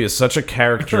this movie is such a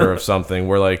caricature of something.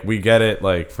 Where like we get it,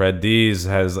 like Fred Dees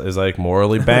is like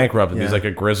morally bankrupt, and he's like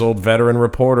a grizzled veteran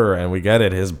reporter, and we get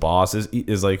it. His boss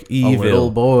is like evil, a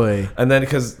little boy, and then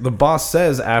because the boss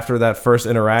says after that first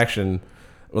interaction.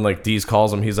 When like Dees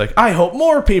calls him, he's like, "I hope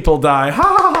more people die." Ha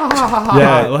ha ha ha ha.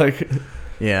 Yeah, like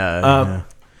yeah.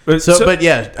 But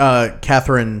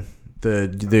Catherine,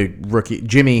 the rookie,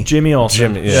 Jimmy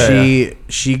Olsen.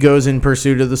 She goes in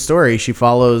pursuit of the story. She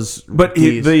follows, but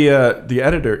the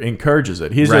editor encourages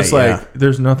it. He's just like,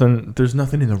 "There's nothing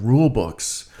in the rule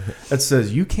books that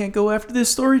says you can't go after this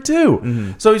story too."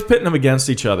 Mm-hmm. So he's pitting them against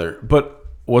each other. But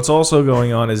what's also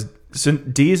going on is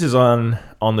Dees is on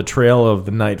the trail of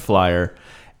the night flyer.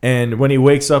 And when he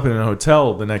wakes up in a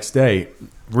hotel the next day,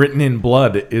 written in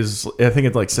blood is, I think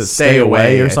it like says stay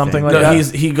away or something like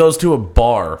that. He goes to a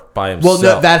bar by himself.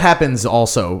 Well, no, that happens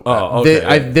also. Oh,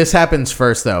 okay. This happens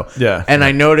first though. Yeah. And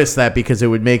I noticed that because it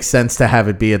would make sense to have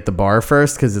it be at the bar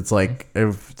first, because it's like,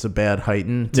 if it's a bad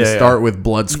heighten, to start with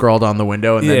blood scrawled on the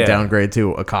window and then downgrade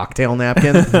to a cocktail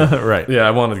napkin. Right. Yeah,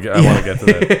 I want to get to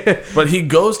that. But he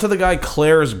goes to the guy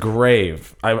Claire's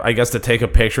grave, I guess, to take a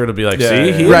picture to be like,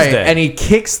 see, he is dead. And he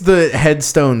kicks the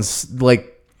headstones like.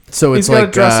 So it's he's got to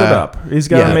like dress it up. He's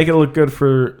got to make it look good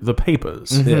for the papers.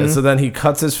 Mm-hmm. Yeah. So then he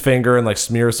cuts his finger and like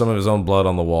smears some of his own blood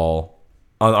on the wall,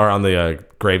 on the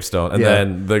gravestone, and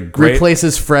then the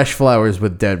replaces fresh flowers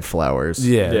with dead flowers.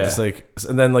 Yeah, it's like,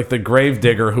 and then like the grave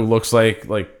digger who looks like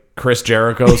Chris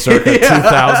Jericho circa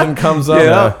 2000 comes up.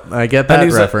 Yeah, I get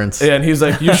that reference. Like, and he's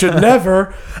like, "You should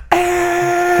never."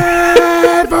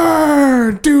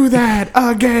 Ever do that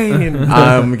again.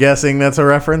 I'm guessing that's a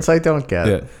reference I don't get.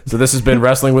 Yeah. So this has been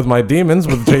Wrestling with My Demons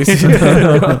with Jason.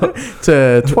 It's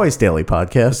a Twice Daily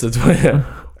podcast.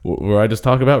 Where I just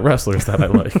talk about wrestlers that I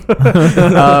like.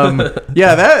 That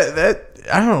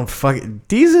I don't know. Fuck it.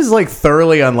 Dees is like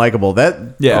thoroughly unlikable.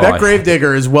 That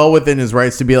gravedigger is well within his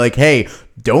rights to be like, hey,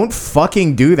 don't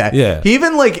fucking do that. Yeah. He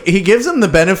even he gives him the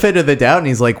benefit of the doubt, and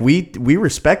he's like, we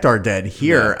respect our dead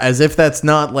here, as if that's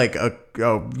not like a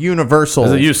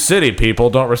universal. You city people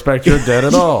don't respect your dead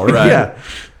at all, right? Yeah.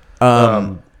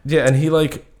 Yeah, and he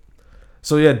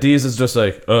Dees is just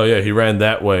like, oh yeah, he ran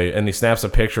that way, and he snaps a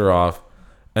picture off.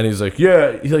 And he's like,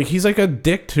 yeah, he's like a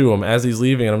dick to him as he's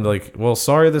leaving. And I'm like, well,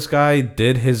 sorry, this guy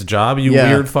did his job, you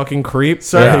weird fucking creep.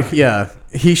 Sorry,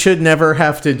 he should never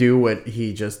have to do what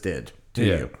he just did to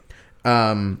you.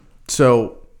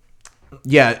 So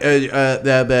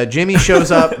the Jimmy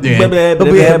shows up.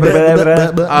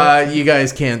 You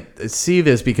guys can't see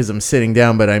this because I'm sitting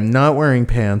down, but I'm not wearing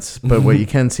pants. But what you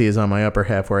can see is on my upper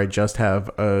half where I just have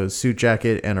a suit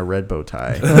jacket and a red bow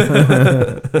tie.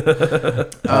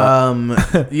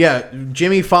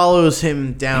 Jimmy follows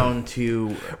him down to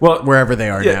wherever they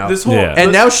are now.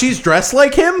 And now she's dressed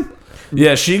like him?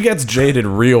 Yeah, she gets jaded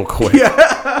real quick.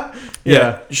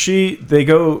 Yeah. He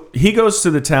goes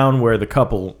to the town where the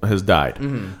couple has died.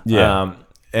 Yeah.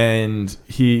 And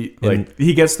he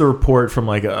gets the report from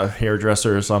like a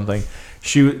hairdresser or something.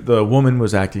 The woman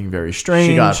was acting very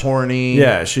strange. She got horny.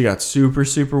 Yeah, she got super,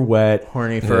 super wet.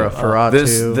 Horny for a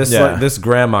Ferratu. This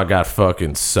grandma got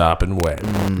fucking sopping wet.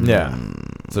 Yeah.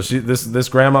 So this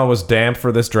grandma was damp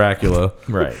for this Dracula.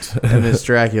 Right. And this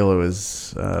Dracula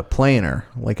was playing her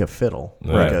like a fiddle.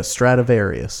 Like a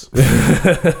Stradivarius.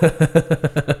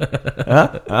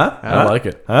 I like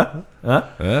it.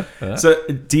 So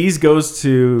Dees goes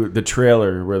to the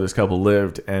trailer where this couple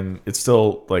lived, and it's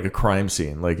still like a crime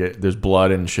scene. Like there's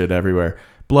blood and shit everywhere.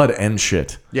 Blood and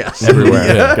shit. Yes.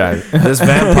 Everywhere. Yeah. Guys. This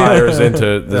vampire's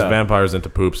into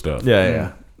poop stuff.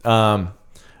 Yeah.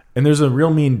 And there's a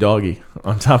real mean doggy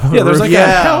on top of the roof. There's like a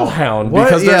hellhound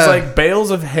because there's like bales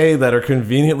of hay that are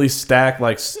conveniently stacked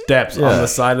like steps on the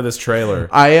side of this trailer.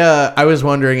 I was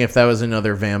wondering if that was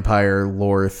another vampire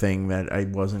lore thing that I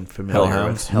wasn't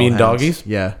familiar with. Mean doggies?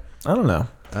 Yeah. I don't know.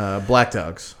 Black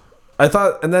dogs. I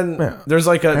thought, and then there's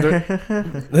like a.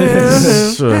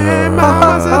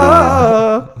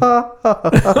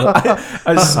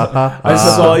 I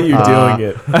saw you doing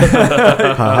it.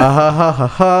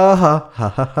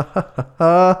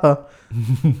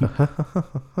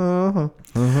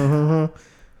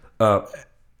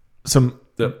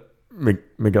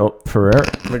 Miguel Ferrer.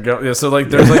 Yeah, so like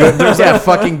there's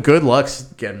fucking good luck's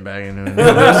getting back into it.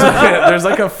 There's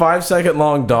like a 5-second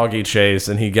long doggy chase,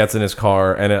 and he gets in his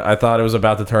car, and I thought it was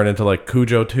about to turn into like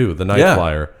Cujo 2, the Night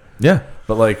Flyer. Yeah,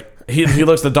 but like he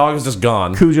looks, the dog is just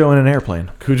gone. Cujo in an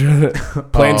airplane. Cujo,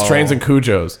 planes, trains, and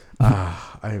Cujos.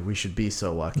 We should be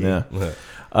so lucky. Yeah.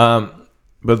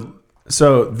 But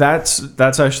so that's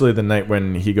actually the night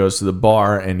when he goes to the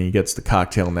bar and he gets the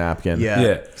cocktail napkin.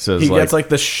 Yeah. So he gets like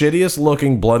the shittiest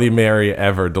looking Bloody Mary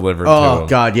ever delivered to him. Oh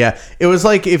god, yeah. It was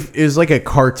like a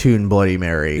cartoon Bloody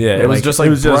Mary. Yeah, it was just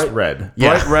like just red.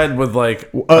 Bright red with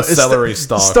like a celery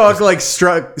stalk. Stalk like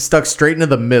stuck straight into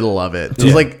the middle of it. It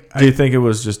was like, do you think it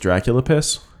was just Dracula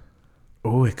piss?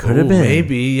 Oh, it could have been.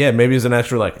 Maybe. Yeah, maybe it's an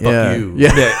extra like, fuck you.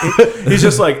 Yeah. He's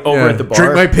just like over at the bar.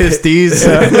 Drink my piss, Dees.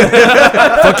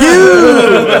 Fuck you.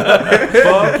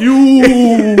 Fuck you.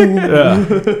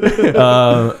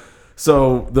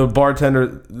 So the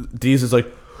bartender, Dees, is like,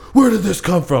 where did this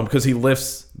come from? Because he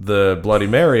lifts the Bloody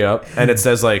Mary up and it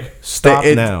says like, stop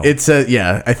now. It says,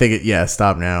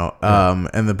 stop now.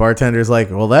 And the bartender's like,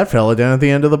 well, that fella down at the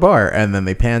end of the bar. And then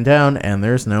they pan down and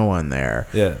there's no one there.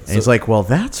 Yeah. And he's like, well,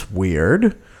 that's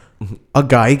weird. A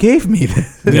guy gave me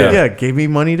this. Yeah, gave me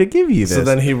money to give you this. So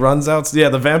then he runs out. Yeah,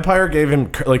 the vampire gave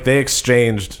him, like, they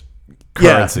exchanged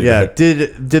currency. Yeah.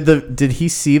 Did he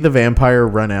see the vampire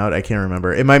run out? I can't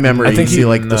remember. In my memory, I think you see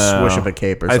like the swoosh of a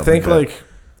cape or something.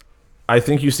 I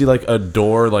think you see like a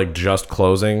door like just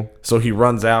closing. So he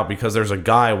runs out because there's a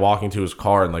guy walking to his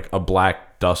car in like a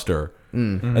black Duster.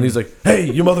 And he's like, hey,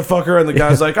 you motherfucker. And the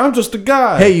guy's like, I'm just a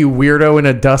guy. Hey, you weirdo in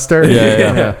a Duster.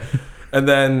 Yeah. And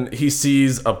then he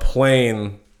sees a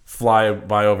plane fly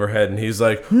by overhead and he's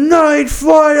like, Night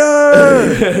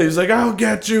Flyer. He's like, I'll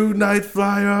get you, Night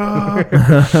Flyer.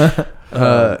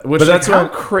 Which, that's how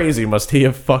crazy must he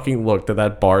have fucking looked at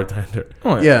that bartender?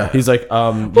 Oh, yeah. He's like,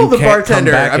 well, the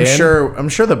bartender, I'm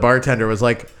sure the bartender was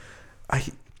like, I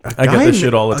get this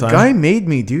shit all the time. A guy made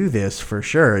me do this for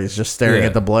sure. He's just staring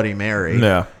at the Bloody Mary.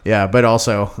 Yeah, but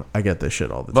also I get this shit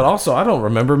all the time. But also I don't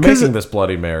remember making this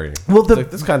Bloody Mary. Well,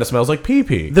 like, this kind of smells like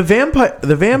pee-pee. The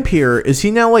vampire, is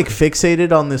he now like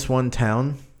fixated on this one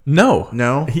town? No.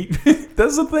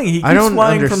 That's the thing. He keeps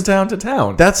flying from town to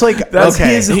town. That's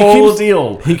his whole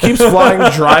deal. He keeps flying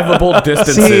drivable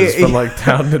distances from like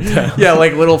town to town. Yeah,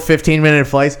 like little 15-minute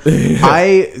flights.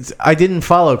 I didn't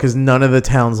follow because none of the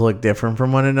towns look different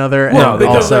from one another. Well, and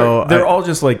also they're all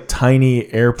just like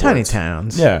tiny airports, tiny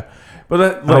towns. Yeah,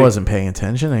 but I wasn't paying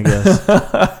attention. I guess.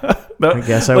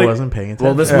 I wasn't paying attention.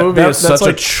 Well, this movie is such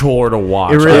a chore to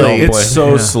watch. It really, it's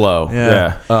so slow.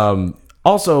 Yeah.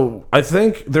 Also, I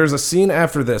think there's a scene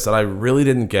after this that I really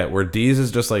didn't get where Dees is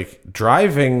just like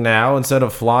driving now instead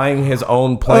of flying his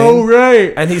own plane. Oh,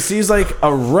 right. And he sees like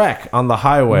a wreck on the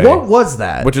highway. What was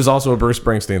that? Which is also a Bruce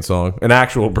Springsteen song. An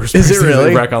actual Bruce Springsteen Is it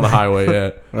really? Wreck on the Highway,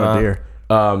 yeah. Oh, dear.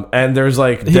 And there's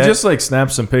like he just like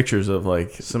snaps some pictures of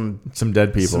like some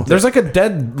dead people. There's like a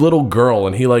dead little girl,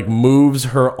 and he like moves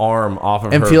her arm off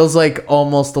of and her. feels like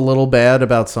almost a little bad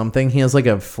about something. He has like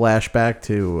a flashback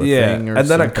to a thing or and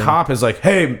then something. a cop is like,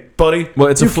 "Hey, buddy." Well,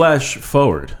 it's a flash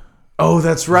forward. Oh,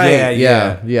 that's right.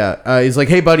 Yeah. He's like,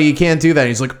 "Hey, buddy, you can't do that." And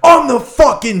he's like, "On the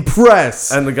fucking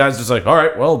press." And the guy's just like, "All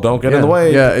right, well, don't get in the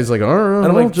way." Yeah, he's like, "All right, And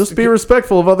I'm well, like, just be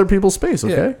respectful of other people's space,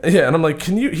 okay?" Yeah, and I'm like,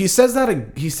 "Can you?" He says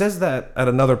that. He says that at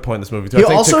another point in this movie too. He I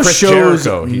think also to Chris shows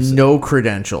Jericho, no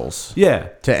credentials. Yeah,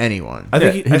 to anyone. I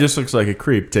think he just looks like a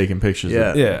creep taking pictures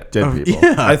of dead people.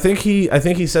 Yeah. I think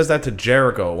he says that to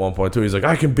Jericho at one point too. He's like,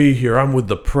 "I can be here. I'm with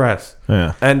the press."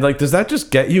 Yeah. And like, does that just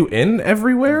get you in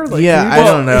everywhere? Like, Yeah, can you I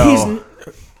don't know.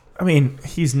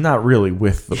 He's not really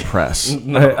with the press.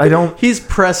 I don't. He's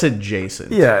press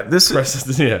adjacent. Yeah, this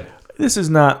is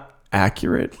not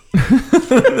accurate.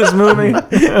 This movie.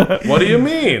 What do you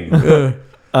mean?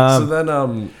 So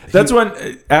then, that's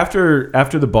when after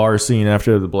the bar scene,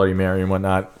 after the Bloody Mary and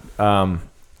whatnot,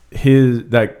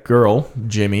 that girl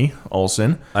Jimmy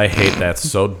Olsen. I hate that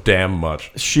so damn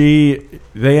much. They're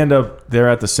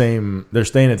staying at the same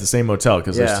motel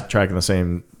because they're tracking the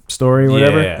same story or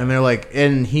whatever. And they're like,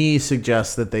 and he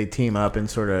suggests that they team up and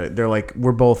sort of, they're like,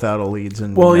 we're both out of leads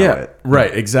and well, we know yeah, it.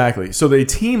 right, exactly. So they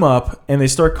team up and they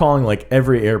start calling like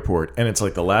every airport, and it's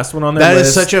like the last one on their That list.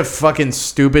 is such a fucking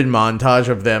stupid montage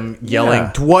of them yelling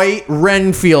Yeah. Dwight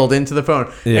Renfield into the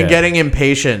phone Yeah. and getting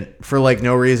impatient for like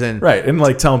no reason. Right, and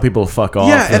like telling people to fuck off.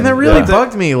 Yeah, and that really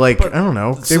bugged me. Like, But- I don't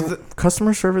know. so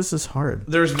Customer service is hard.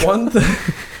 There's one thing.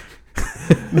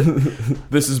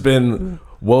 This has been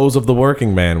Woes of the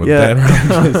Working Man with Dan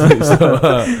Ramsey.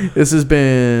 So, this has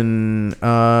been,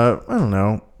 I don't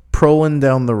know, Prolin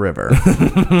down the river.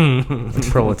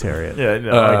 Proletariat. Yeah,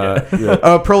 no, I get it.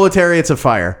 Oh, Proletariat's a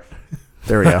fire.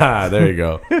 There we go. there you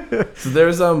go. So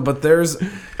there's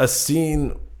a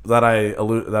scene that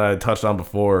I touched on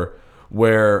before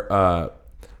where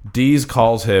Dees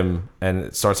calls him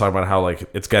and starts talking about how like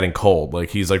it's getting cold, like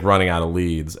he's like running out of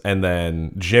leads, and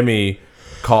then Jimmy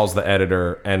calls the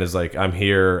editor and is like, "I'm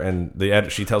here," and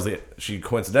she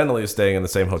coincidentally is staying in the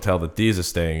same hotel that Dees is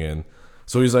staying in.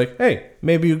 So he's like, "Hey,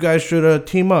 maybe you guys should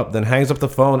team up." Then hangs up the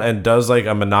phone and does like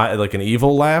an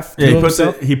evil laugh. Yeah,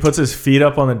 he puts his feet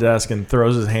up on the desk and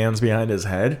throws his hands behind his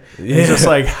head. Yeah. He's just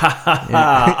like, ha ha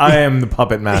ha! I am the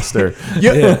puppet master.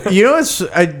 You know,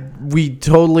 we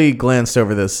totally glanced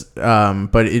over this,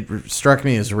 but it struck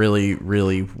me as really,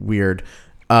 really weird.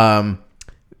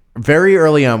 Very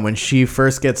early on, when she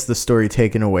first gets the story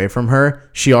taken away from her,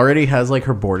 she already has like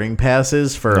her boarding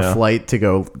passes for a flight to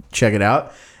go check it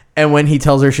out. And when he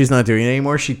tells her she's not doing it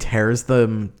anymore, she tears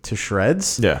them to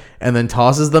shreds. Yeah. And then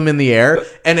tosses them in the air.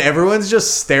 And everyone's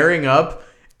just staring up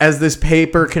as this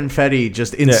paper confetti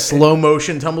just in slow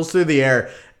motion tumbles through the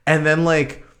air. And then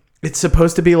like, it's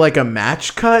supposed to be like a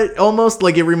match cut almost.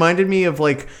 Like it reminded me of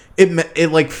like,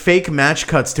 it like fake match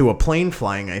cuts to a plane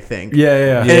flying, I think.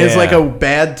 Yeah. And it's like a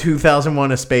bad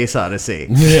 2001 A Space Odyssey.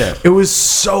 Yeah. It was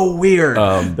so weird.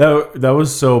 That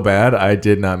was so bad. I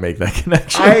did not make that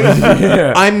connection.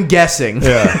 I'm guessing.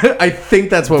 Yeah. I think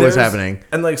that's what was happening.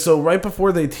 And like, so right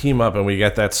before they team up and we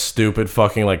get that stupid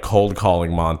fucking like cold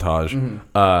calling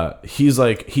montage, he's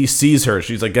like, he sees her.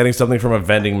 She's like getting something from a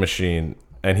vending machine,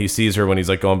 and he sees her when he's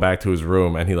like going back to his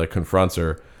room, and he like confronts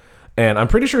her. And I'm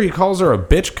pretty sure he calls her a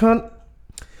bitch cunt.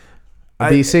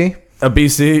 BC? A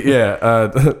BC, yeah.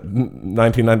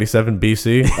 1997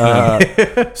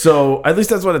 BC. So at least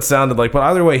that's what it sounded like. But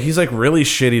either way, he's like really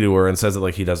shitty to her and says that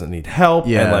like he doesn't need help.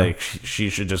 Yeah. And like she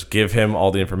should just give him all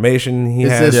the information he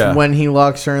Is has. this when he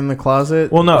locks her in the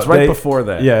closet? Well, no, It's right before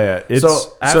that. Yeah.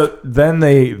 So then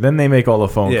they make all the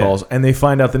phone calls, and they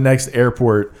find out the next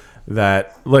airport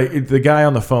that like the guy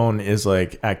on the phone is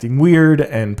like acting weird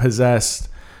and possessed.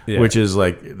 Yeah. Which is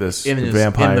like this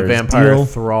vampire deal.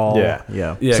 Thrall.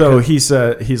 Yeah. So he's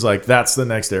like, that's the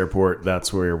next airport.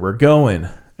 That's where we're going.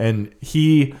 And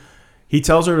he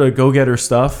tells her to go get her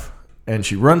stuff, and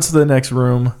she runs to the next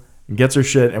room and gets her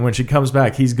shit. And when she comes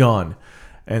back, he's gone.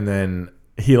 And then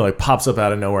he like pops up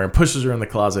out of nowhere and pushes her in the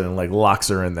closet and like locks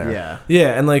her in there.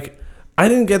 Yeah. And like, I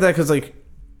didn't get that because like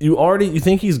you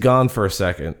think he's gone for a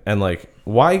second, and like,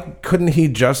 why couldn't he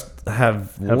just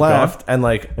have left gone? and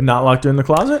like and not locked her in the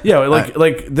closet? Yeah,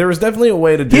 like there was definitely a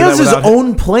way to do he that. He has his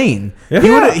own plane.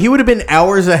 Yeah. He would have been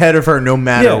hours ahead of her no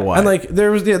matter what. And like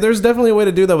there's definitely a way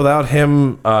to do that without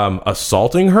him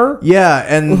assaulting her. Yeah,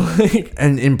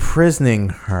 and imprisoning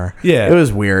her. Yeah, it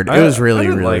was weird. It was really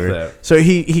really like weird. That. So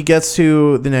he gets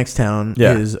to the next town,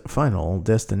 his final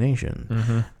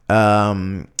destination.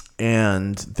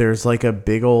 and there's like a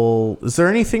big old. Is there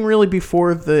anything really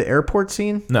before the airport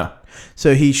scene? No.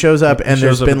 So he shows up, and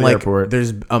shows there's up been at the like airport.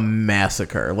 there's a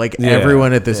massacre. Like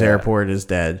everyone at this airport is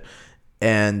dead,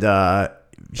 and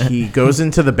he goes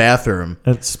into the bathroom.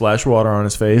 And splash water on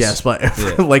his face.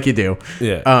 Yeah, like you do.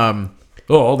 Yeah.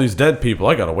 All these dead people.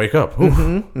 I gotta wake up.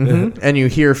 And you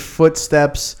hear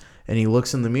footsteps, and he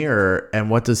looks in the mirror, and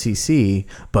what does he see?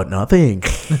 But nothing.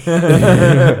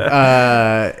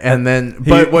 And then,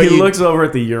 he looks over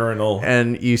at the urinal,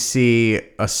 and you see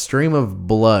a stream of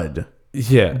blood.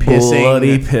 Yeah, pissing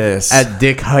bloody piss at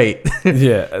dick height.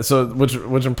 Yeah, so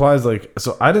which implies like,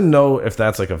 so I didn't know if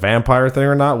that's like a vampire thing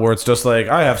or not, where it's just like,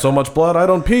 I have so much blood, I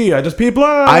don't pee, I just pee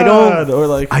blood. I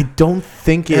don't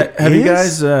think it have is. you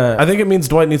guys I think it means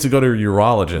Dwight needs to go to a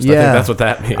urologist. Yeah. I think that's what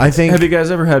that means. I think. have you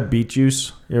guys ever had beet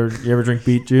juice? You ever drink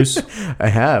beet juice? I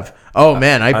have. Oh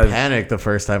man, I panicked the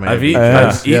first time I've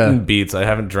eaten beets. I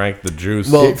haven't drank the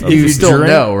juice. Well, you still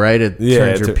know, right? It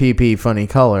turns your it's pee funny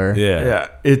color. Yeah.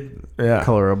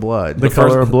 Color of blood. The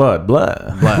color of blood.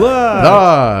 Blood.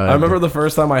 I remember the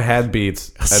first time I had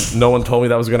beets, and no one told me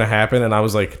that was going to happen, and I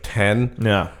was like 10.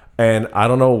 Yeah. And I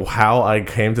don't know how I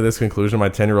came to this conclusion in my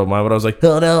 10-year-old mind, but I was like,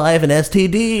 oh no, I have an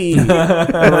STD.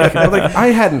 I'm like, I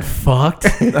hadn't fucked.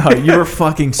 You were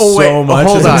fucking so much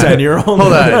hold as on. a 10-year-old.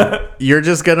 Hold on. You're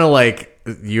just going to like,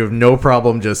 you have no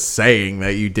problem just saying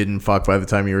that you didn't fuck by the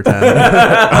time you were 10.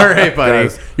 All right, buddy.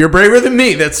 Guys, you're braver than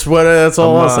me. That's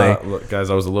all I'll say. Look, guys,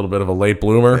 I was a little bit of a late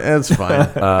bloomer. That's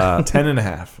fine. 10 and a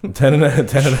half. 10 and a half.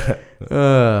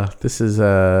 This is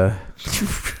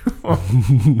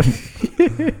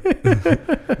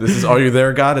This is Are You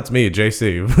There, God? It's me,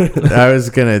 JC. I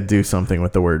was going to do something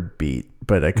with the word beat,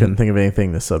 but I couldn't think of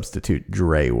anything to substitute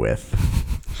Dre with.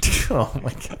 Oh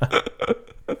my god.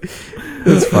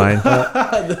 It's fine.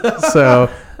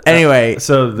 So anyway,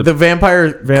 so the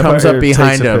vampire comes up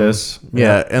behind takes a him. piss.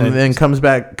 Yeah, and then comes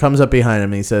up behind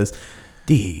him and he says,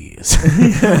 "D's,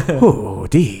 oh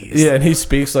D's." Yeah, and he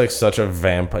speaks like such a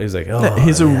vampire. He's like, oh,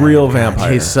 he's a real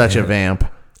vampire. He's such a vamp.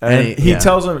 And he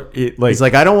tells him, he's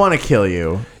like, "I don't want to kill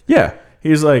you." Yeah.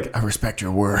 He's like, I respect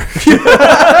your work. You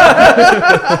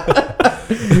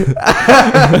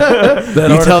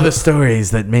tell the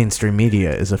stories that mainstream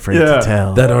media is afraid to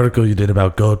tell. That article you did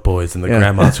about goat boys and the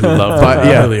grandmas who loved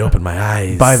them really opened my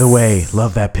eyes. By the way,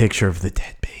 love that picture of the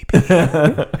dead baby.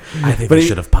 I think we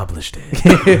should have published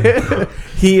it.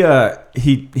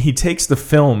 He takes the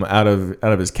film out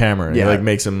of his camera and he like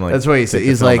makes him like. That's what he said.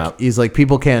 He's like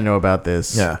people can't know about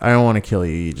this. Yeah. I don't want to kill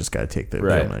you. You just got to take the film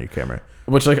out of your camera.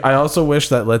 Which like I also wish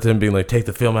that led to him being like, take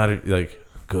the film out of like.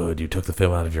 Good, you took the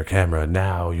film out of your camera.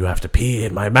 Now you have to pee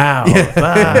in my mouth.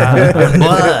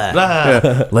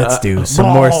 Let's do some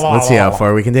more. Let's see how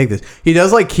far we can take this. He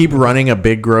does like keep running a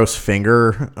big gross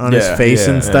finger on his face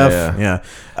and stuff. Yeah.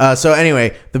 So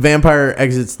anyway, the vampire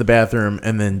exits the bathroom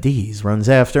and then Deez runs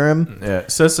after him. Yeah,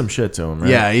 says some shit to him. Right?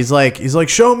 Yeah, he's like,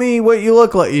 show me what you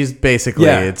look like. He's basically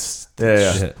Yeah.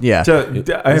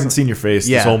 I haven't seen your face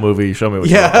this whole movie. Show me what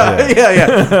you look like.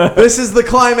 Yeah. This is the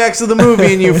climax of the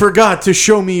movie, and you forgot to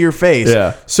show me your face.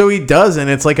 Yeah. So he does, and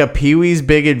it's like a Pee-wee's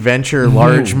Big Adventure,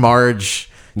 Large Marge,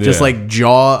 just like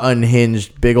jaw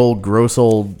unhinged, big old gross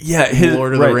old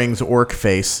Lord of the Rings orc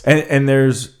face. And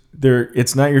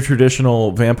it's not your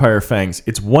traditional vampire fangs.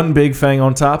 It's one big fang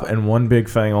on top and one big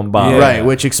fang on bottom. Right,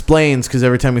 which explains because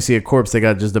every time we see a corpse, they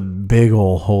got just a big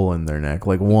old hole in their neck,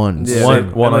 like one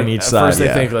on each side. First,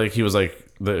 they think like he was like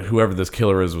whoever this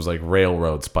killer is was like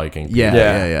railroad spiking people.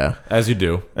 Yeah. As you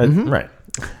do, right.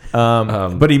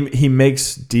 But he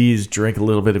makes Deez drink a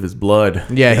little bit of his blood.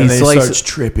 Yeah, and he starts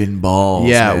tripping balls.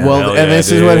 Yeah, man. well, and this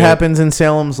is what happens in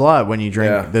Salem's Lot when you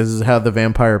drink. Yeah. This is how the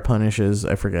vampire punishes.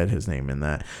 I forget his name in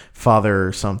that. Father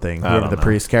or something. Whoever the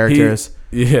priest character is.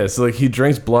 Yeah, so like he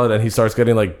drinks blood and he starts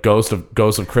getting like ghosts of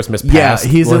Christmas past.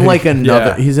 Yeah, he's in like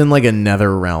another. He's in like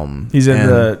another realm. He's in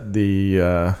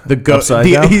the upside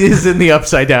down. He is in the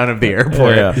upside down of the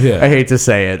airport. Yeah. I hate to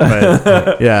say it,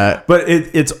 but yeah. But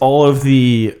it's all of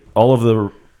the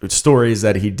stories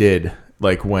that he did.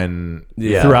 Like when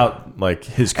throughout like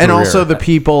his career. And also the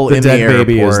people in the airport.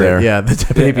 Baby is there. Yeah, the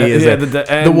dead baby is there.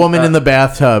 The woman in the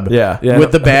bathtub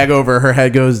with the bag over her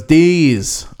head goes,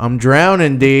 Deez, I'm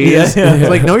drowning, Deez. It's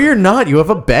like, no, you're not. You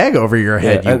have a bag over your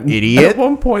head, you idiot. At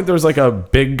one point, there's like a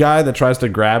big guy that tries to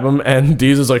grab him, and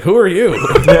Deez is like, who are you?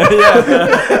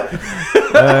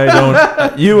 I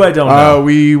don't know.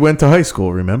 We went to high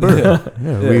school, remember?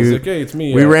 It's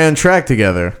me. We ran track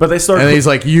together. But they start, and he's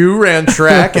like, you ran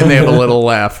track, and they have a little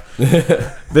laugh.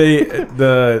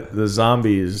 The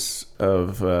zombies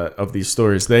of these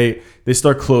stories, they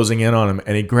start closing in on him,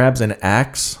 and he grabs an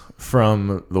axe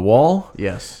from the wall.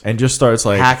 Yes. And just starts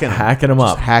like hacking him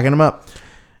up. Hacking him up.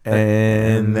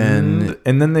 And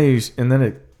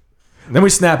then we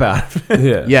snap out.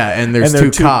 Yeah, and there's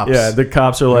two cops. Yeah, the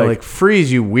cops are They're like,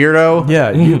 freeze, you weirdo.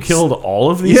 yeah, you killed all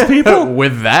of these people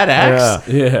with that axe.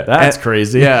 Yeah. That's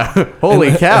crazy. Yeah,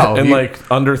 holy cow! In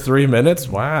like under 3 minutes.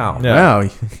 Wow. Wow,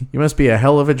 you must be a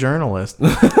hell of a journalist.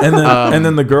 And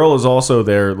then the girl is also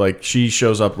there. Like she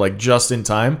shows up like just in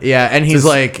time. Yeah, and he's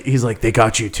like, they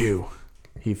got you too.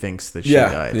 He thinks that she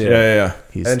died. Yeah.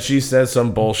 And she says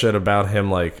some bullshit about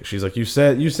him. Like she's like, you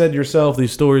said yourself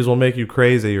these stories will make you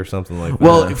crazy or something like that.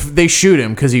 Well, if they shoot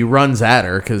him because he runs at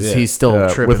her because he's still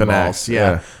tripping with an balls. axe.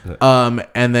 Yeah.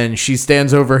 And then she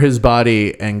stands over his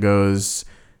body and goes,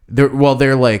 they're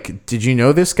like, did you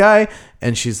know this guy?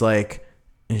 And she's like,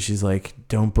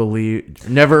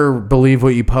 never believe what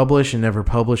you publish and never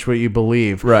publish what you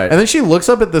believe. Right. And then she looks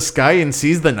up at the sky and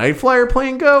sees the Night Flyer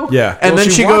plane go. Yeah. And Well, then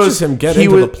she she watches goes, him get he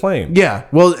into was- the plane. Yeah.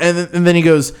 Well, and then he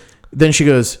goes, then she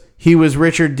goes, he was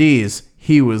Richard Dees.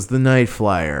 He was the Night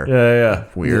Flyer. Yeah.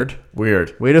 Weird.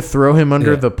 Weird. Way to throw him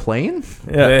under the plane.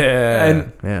 Yeah.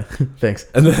 And Yeah. Thanks.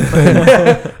 And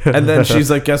then she's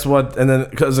like, guess what? And then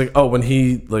because like, oh, when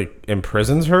he like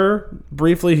imprisons her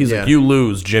briefly, he's Yeah. like, you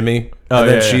lose, Jimmy. Oh, And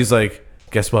then yeah, yeah. she's like,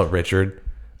 guess what, Richard?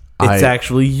 It's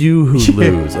actually you who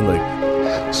lose. And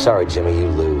like, Sorry, Jimmy, you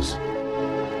lose.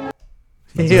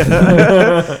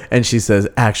 Yeah. And she says,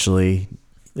 actually,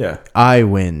 yeah. I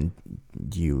win.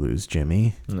 You lose,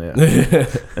 Jimmy. Yeah.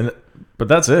 But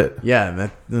that's it. Yeah,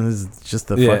 that is just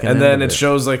the yeah. fucking. And end then of it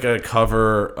shows like a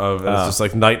cover of it's just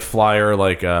like Night Flyer,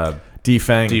 like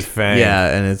Defanged. Yeah,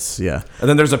 and it's And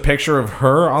then there's a picture of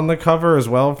her on the cover as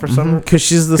well for some reason. because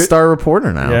she's the star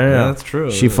reporter now. Yeah. That's true.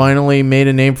 She finally made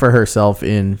a name for herself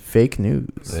in fake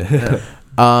news.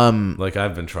 Like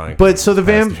I've been trying. But so the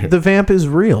vamp is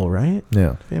real, right?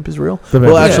 Yeah. Vamp is real. vamp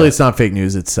Well, is- actually, yeah. it's not fake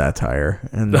news. It's satire.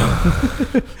 And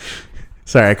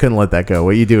sorry, I couldn't let that go.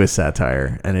 What you do is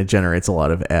satire, and it generates a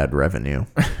lot of ad revenue.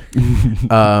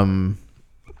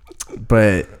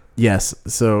 But yes,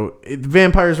 so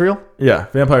vampire's real. Yeah.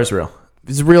 Vampire's real.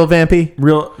 It's real vampy.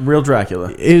 Real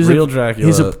Dracula. Real Dracula.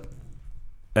 He's a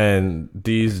and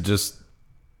Dee's just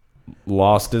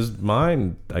lost his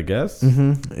mind, I guess.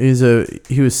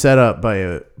 he was set up by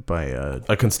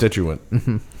A constituent.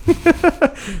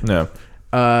 No.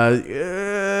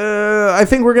 I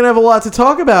think we're gonna have a lot to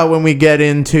talk about when we get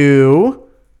into.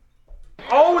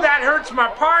 Oh, that hurts my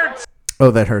parts.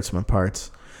 Oh, that hurts my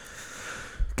parts,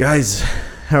 guys.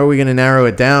 How are we gonna narrow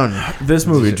it down? This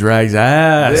movie drags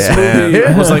ass. This movie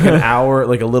was like an hour,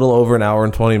 like a little over an hour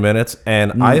and 20 minutes,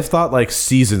 and I thought like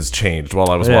seasons changed while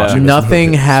I was watching. This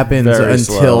Nothing movie. happens Very until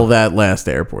slow. that last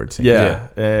airport scene.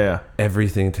 Yeah.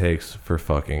 Everything takes for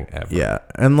fucking ever. Yeah,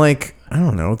 and like I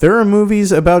don't know, there are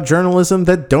movies about journalism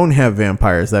that don't have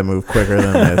vampires that move quicker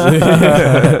than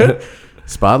this.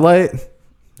 Spotlight.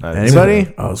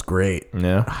 Anybody? Oh, it's great.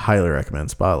 Yeah. Highly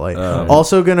recommend Spotlight.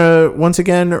 Also gonna once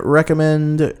again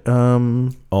recommend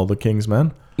All the King's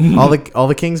Men. all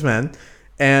the King's Men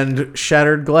and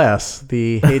Shattered Glass,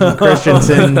 the Hayden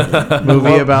Christensen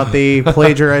movie about the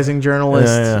plagiarizing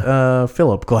journalist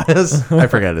Philip Glass. I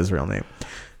forgot his real name.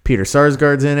 Peter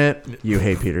Sarsgaard's in it. You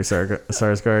hate Peter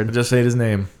Sarsgaard. I just hate his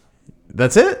name.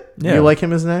 That's it? Yeah. You like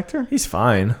him as an actor? He's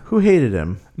fine. Who hated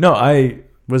him? No,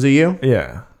 Was it you?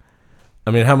 Yeah. I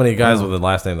mean, how many guys with a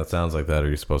last name that sounds like that are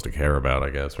you supposed to care about,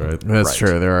 I guess, right? That's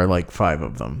true. There are like 5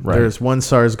 of them. Right. There's 1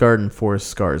 Sarsgaard and 4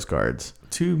 Skarsgårds.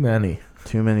 Too many.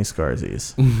 Too many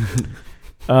Scarsies.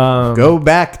 Go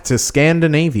back to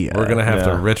Scandinavia. We're gonna have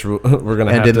to we're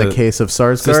gonna and have in to the case of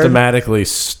Sarsgaard, systematically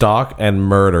stalk and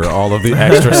murder all of the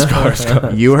extra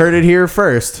Skarsgård. you heard it here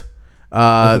first.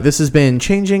 This has been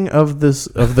changing of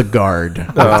the guard with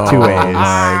 2 A's.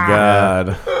 My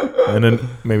God. And then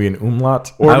maybe an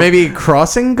umlaut. Or maybe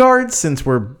crossing guards since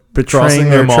we're betraying Crossing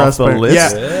their them off trust. the by-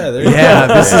 list? Yeah,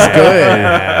 this is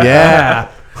good.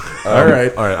 Yeah. All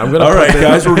right. I'm gonna. All right, put the-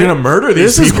 guys, we're going to murder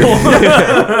these This is people.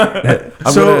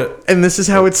 And this is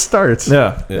how it starts.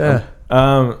 Yeah.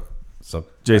 So,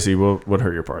 JC, what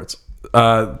hurt your parts?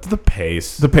 the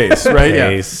pace. The pace, right?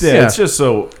 Pace. Yeah. It's just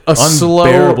so slow-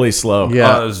 unbearably slow.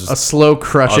 Yeah, it was just a slow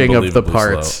crushing of the unbelievably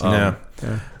parts. slow.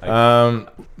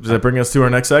 Does that bring us to our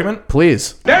next segment?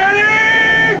 Please.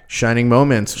 Shining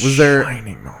moments. Was there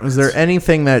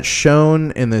anything that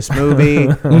shone in this movie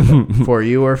for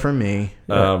you or for me?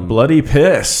 Bloody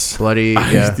piss. Bloody.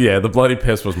 Yeah. Yeah, the bloody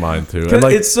piss was mine too. And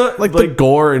like, It's so- like the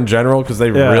gore in general, because they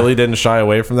Yeah. really didn't shy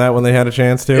away from that when they had a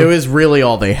chance to. It was really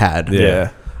all they had. Yeah.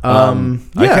 I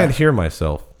can't hear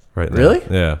myself right now. Really?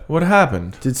 Yeah. What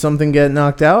happened? Did something get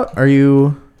knocked out? Are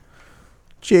you?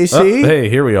 JC? Hey,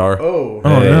 here we are. Oh,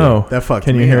 no. That fucked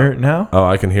Can you me hear up. it now? Oh,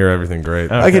 I can hear everything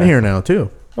great. I can hear now,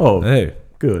 too. Oh, Hey.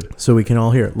 good. So we can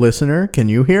all hear it. Listener, can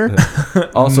you hear?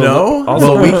 Also, No?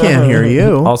 Also, Well, we can't hear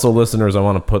you. Also, listeners, I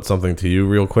want to put something to you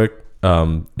real quick.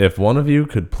 If one of you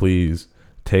could please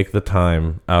take the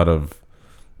time out of,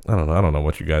 I don't know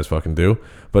what you guys fucking do,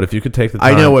 but if you could take the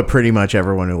time. I know what pretty much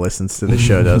everyone who listens to the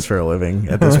show does for a living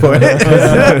at this point.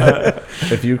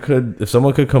 If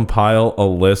someone could compile a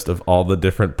list of all the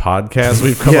different podcasts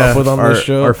we've come up with on this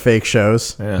show, our fake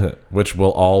shows, which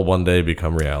will all one day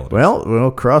become reality. well,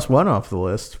 we'll cross one off the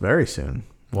list very soon.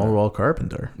 Wall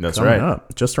Carpenter. That's coming right.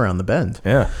 up, just around the bend.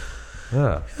 Yeah.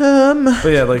 Yeah. But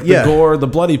yeah, like the gore, the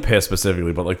bloody piss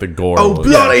specifically, but like the gore. Oh,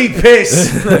 bloody piss!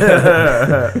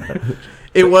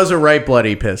 It was a right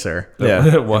bloody pisser. Yeah.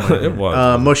 it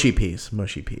was. Mushy peas.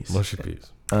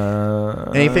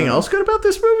 Anything else good about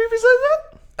this movie besides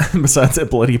that? Besides that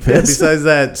bloody Yeah, piss? besides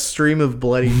that stream of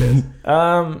bloody piss.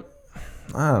 I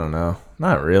don't know.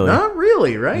 Not really. Not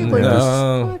really, right? Like, this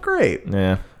is not great.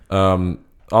 Yeah.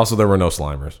 Also, there were no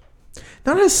Slimers.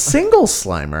 Not a single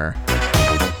Slimer.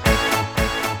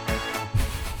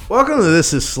 Welcome to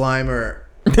This Is Slimer.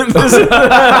 I'm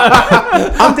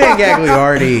Dan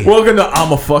Gagliardi. Welcome to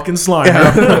I'm a fucking Slimer.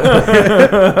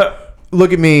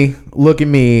 Look at me.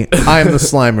 I am the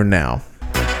Slimer now.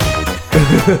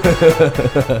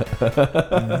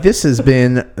 This has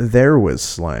been There Was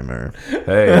Slimer.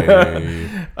 Hey.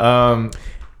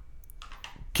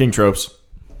 King Tropes.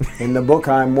 In the book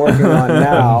I'm working on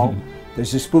now,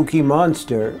 there's a spooky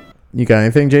monster. You got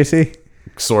anything, JC?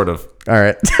 Sort of. All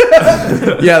right.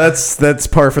 Yeah, that's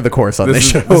par for the course on this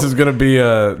show. This is gonna be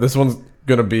this one's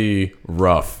gonna be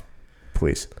rough.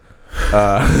 Please.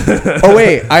 Oh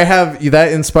wait, I have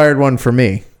that inspired one for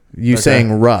me. You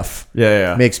saying rough?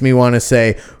 Yeah. Makes me want to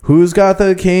say, who's got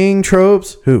the king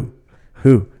tropes? Who?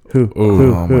 Oh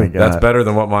my God. That's better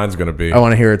than what mine's gonna be. I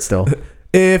want to hear it still.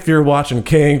 If you're watching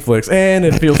King flicks and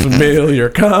it feels familiar,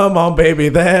 come on, baby,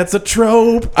 that's a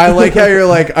trope. I like how you're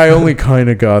like, I only kind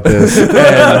of got this. And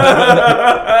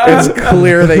it's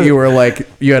clear that you were like,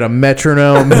 you had a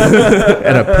metronome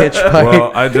and a pitch pipe.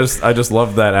 Well, I just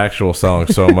love that actual song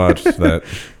so much that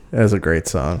that's a great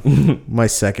song. My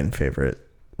second favorite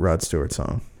Rod Stewart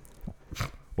song.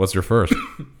 What's your first?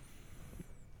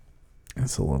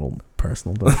 It's a little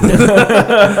personal. So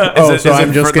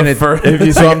I'm just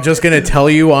gonna tell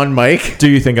you on mic. Do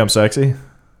you think I'm sexy?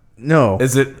 No.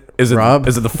 Is it Rob?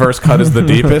 Is it the first cut is the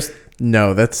deepest?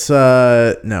 No, that's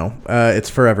no. It's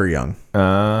Forever Young.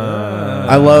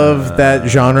 I love that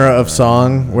genre of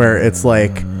song where it's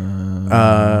like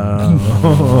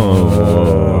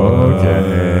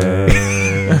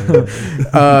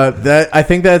that I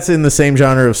think that's in the same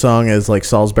genre of song as like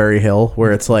Salisbury Hill,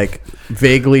 where it's like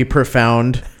vaguely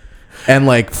profound and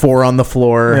like Four on the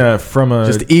Floor. Yeah, from a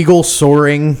just eagle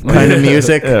soaring kind of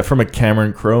music. Yeah, from a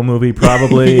Cameron Crowe movie,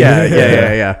 probably.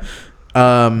 Yeah.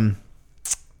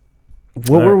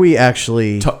 What were we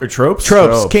actually? Tropes?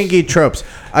 Kinky tropes.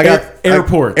 I got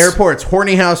airports.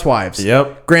 Horny housewives.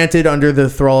 Yep. Granted, under the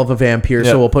thrall of a vampire,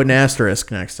 so we'll put an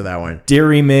asterisk next to that one.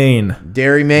 Dairy Maine.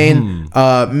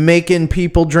 Making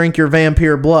people drink your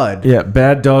vampire blood. Yeah,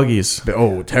 bad doggies.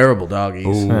 Oh, terrible doggies.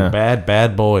 Ooh,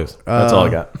 bad boys. That's all I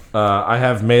got. I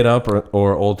have made up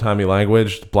or old timey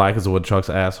language. Black as a woodchuck's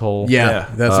asshole. Yeah,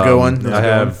 that's a good one. I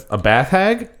have a bath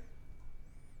hag.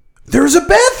 There's a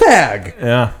bath hag.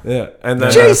 Yeah. And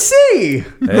then JC.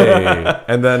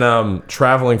 And then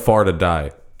traveling far to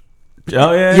die.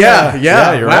 Oh Yeah,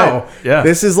 you're wow. right. Yeah.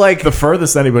 This is like the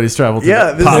furthest anybody's traveled to.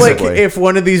 Yeah, this is like if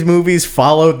one of these movies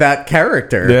followed that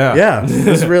character. Yeah.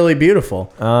 This is really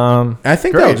beautiful. I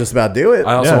think that'll just about do it.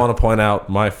 I also want to point out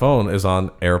my phone is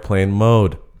on airplane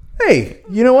mode. Hey,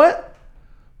 you know what?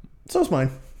 So's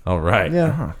mine. All right.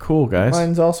 Yeah. Cool, guys.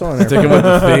 Mine's also on Sticking with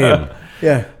the theme.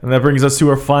 Yeah. And that brings us to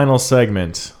our final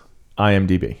segment,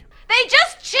 IMDb. They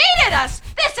just cheated us!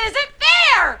 This isn't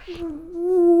fair!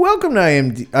 Welcome to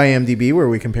IMDb, where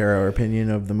we compare our opinion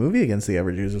of the movie against the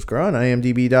average user score on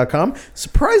IMDb.com.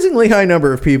 Surprisingly high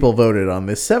number of people voted on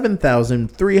this,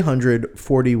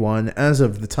 7,341 as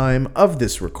of the time of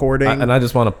this recording. And I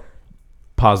just want to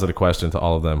posit a question to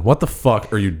all of them. What the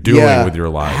fuck are you doing with your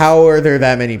lives? How are there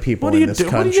that many people in this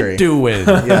country? What are you doing?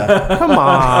 Yeah. Come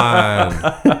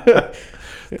on.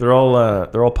 They're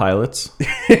all pilots.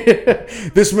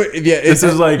 It's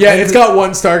got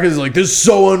one star because it's like, this is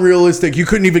so unrealistic. You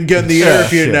couldn't even get in the air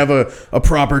if you didn't have a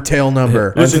proper tail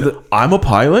number. I'm a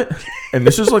pilot, and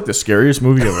this is like the scariest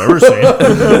movie I've ever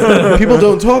seen. People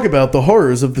don't talk about the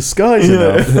horrors of the skies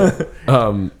enough.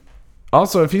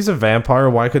 Also, if he's a vampire,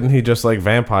 why couldn't he just like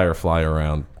vampire fly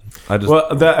around? I just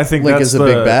I think like that's as a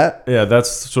big bat. Yeah, that's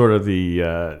sort of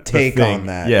the take the thing. on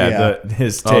that. Yeah,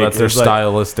 his take. that's their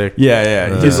stylistic. Yeah.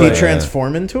 Does he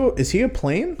transform into? Is he a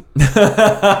plane?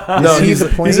 No, he's a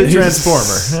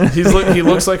transformer. He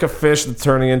looks like a fish that's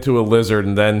turning into a lizard,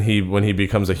 and then when he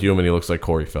becomes a human, he looks like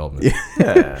Corey Feldman.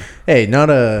 Yeah. Hey, not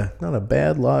a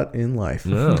bad lot in life.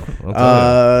 No,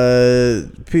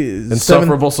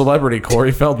 insufferable celebrity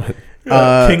Corey Feldman,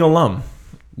 King alum.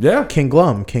 Yeah, King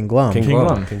Glum.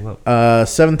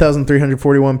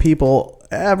 7,341 people.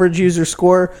 Average user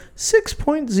score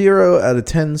 6.0 out of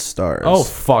 10 stars. Oh,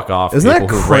 fuck off! Isn't that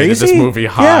people who rated crazy? This movie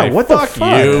high. Yeah, what fuck the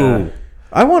fuck? you?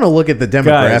 I want to look at the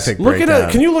demographic. Look breakdown. at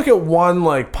it. Can you look at one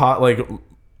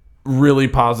really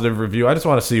positive review? I just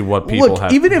want to see what people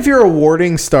have. Even if you're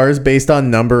awarding stars based on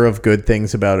number of good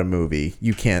things about a movie,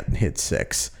 you can't hit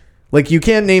 6. Like, you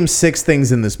can't name 6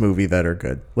 things in this movie that are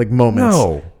good. Like, moments.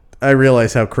 No. I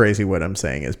realize how crazy what I'm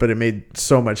saying is, but it made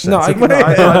so much sense. No, I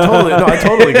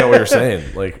totally get what you're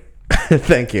saying. Like,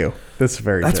 thank you. That's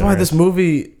very. That's why this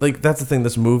movie, that's the thing.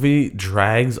 This movie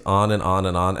drags on and on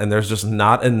and on, and there's just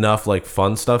not enough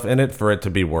fun stuff in it for it to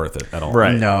be worth it at all.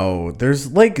 Right? No, there's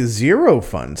zero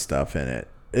fun stuff in it.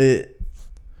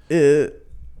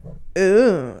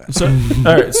 So, all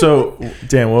right. So,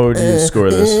 Dan, what would you score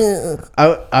this?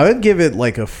 I would give it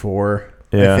a 4.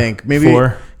 Yeah, I think maybe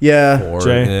 4. Yeah, 4.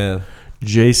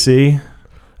 JC.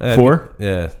 4.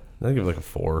 Yeah, I'd give it a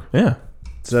 4. Yeah,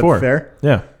 is that 4. fair?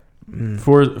 Yeah,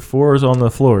 4 is on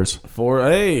the floors. 4.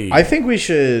 Hey, I think we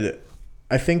should.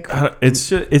 I think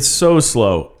it's so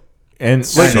slow, and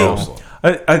slow.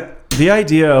 The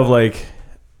idea of I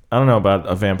don't know about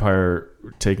a vampire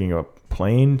taking a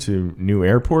plane to new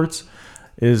airports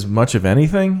is much of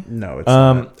anything. No, it's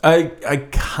not. I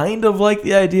kind of like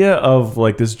the idea of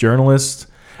this journalist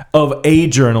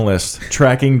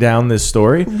tracking down this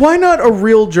story. Why not a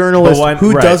real journalist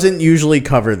who right. doesn't usually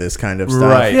cover this kind of stuff?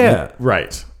 Right. Yeah.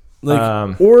 Right.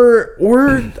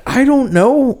 Or I don't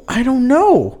know.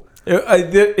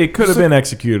 It could have been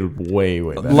executed way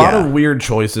better. A lot of weird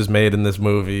choices made in this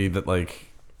movie that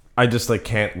I just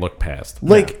can't look past.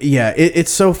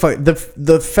 It's so fun.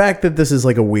 The fact that this is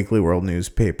a Weekly World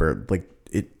newspaper,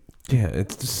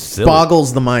 it's just silly.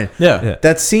 boggles the mind. Yeah.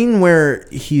 That scene where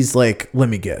he's let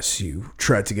me guess, you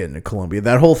tried to get into Colombia.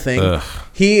 That whole thing. Ugh.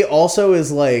 He also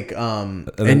is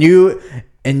and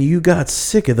you got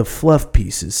sick of the fluff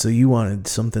pieces, so you wanted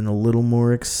something a little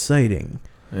more exciting.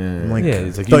 I'm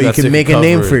he's thought you could make a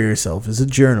name for yourself as a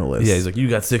journalist. Yeah, he's you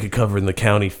got sick of covering the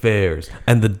county fairs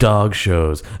and the dog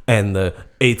shows and the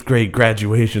 8th grade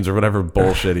graduations or whatever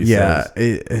bullshit he says.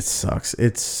 It sucks.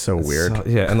 It's so weird.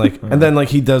 And and then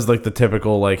he does the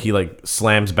typical he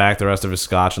slams back the rest of his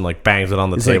scotch and bangs it on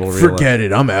the He's table. Forget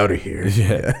it. I'm out of here.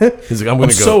 Yeah. He's I'm gonna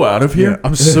go. So out of here. Yeah,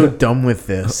 I'm so done with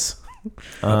this.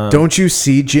 Don't you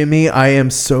see, Jimmy? I am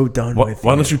so done with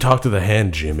Why don't you talk to the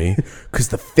hand, Jimmy? Because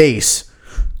the face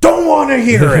don't want to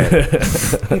hear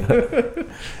it.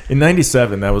 In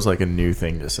 97, that was a new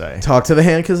thing to say. Talk to the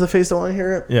hand because the face don't want to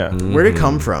hear it? Yeah. Where'd it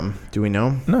come from? Do we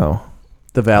know? No.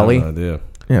 The Valley? I have no idea.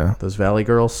 Yeah. Those Valley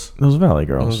girls? Those Valley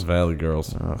Girls.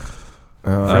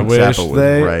 I wish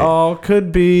they all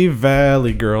could be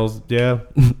Valley Girls. Yeah.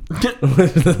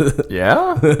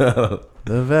 Yeah?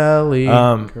 The Valley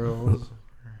Girls.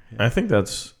 I think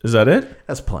is that it?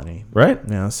 That's plenty. Right?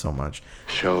 Yeah, that's so much.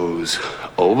 Show's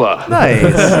over. Nice.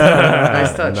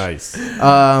 Nice touch. Nice.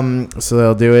 So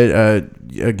that'll do it.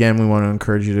 Again, we want to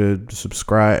encourage you to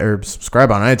subscribe on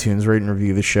iTunes, rate and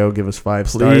review the show, give us 5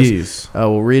 stars. Please.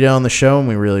 We'll read it on the show, and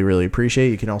we really, really appreciate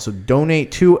it. You can also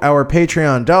donate to our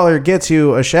Patreon. $1 gets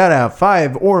you a shout out.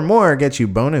 5 or more gets you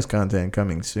bonus content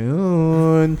coming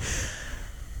soon.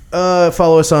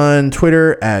 Follow us on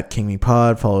Twitter at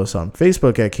KingMePod. Follow us on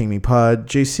Facebook at KingMePod.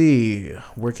 JC,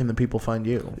 where can the people find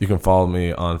you? You can follow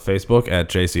me on Facebook at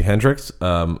JC Hendricks.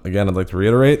 Again, I'd like to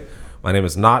reiterate, my name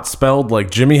is not spelled like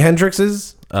Jimi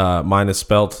Hendrix's. Mine is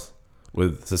spelled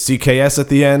with the CKS at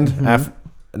the end,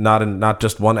 not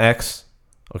just one X.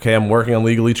 Okay, I'm working on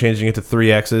legally changing it to 3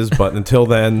 X's, but until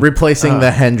then... Replacing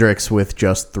the Hendrix with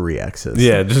just 3 X's.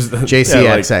 Yeah, just...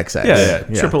 JCXXX. Yeah.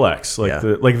 Triple X,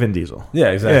 like Vin Diesel.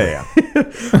 Yeah, exactly. Yeah.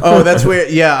 Oh, that's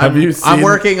weird. Yeah, I'm seen-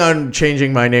 working on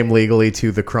changing my name legally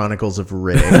to the Chronicles of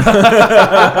Riddick.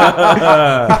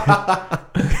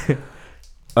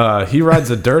 He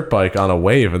rides a dirt bike on a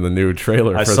wave in the new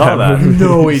trailer. I for saw that. movie.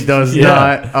 No, he does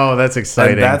not. Oh, that's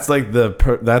exciting. And that's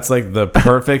the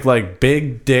perfect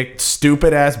big dick,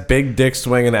 stupid ass big dick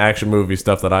swinging action movie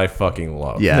stuff that I fucking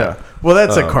love. Yeah. Well,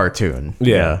 that's a cartoon.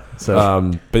 Yeah.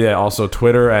 So, but yeah, also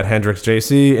Twitter at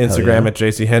HendrixJC, Instagram at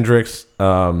JC Hendricks.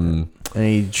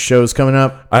 Any shows coming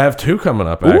up? I have 2 coming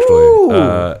up, actually.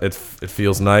 It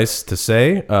feels nice to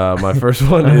say. My first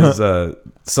one is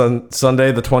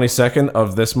Sunday, the 22nd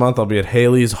of this month. I'll be at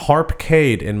Haley's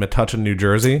Harpcade in Metuchen, New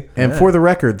Jersey. And for the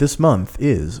record, this month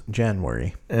is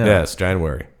January. Yeah. Yes,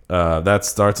 January. That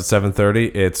starts at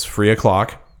 7:30. It's free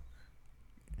o'clock.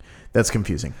 That's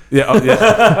confusing. Yeah, Ooh,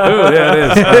 yeah,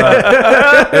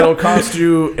 it is. It'll cost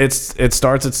you. It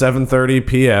starts at 7:30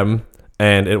 p.m.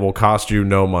 and it will cost you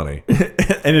no money.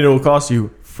 And it will cost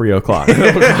you free o'clock.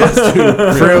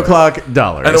 $3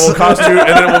 dollars. And it will cost you. And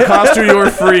it will cost you your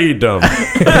freedom.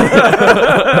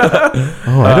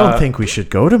 I don't think we should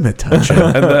go to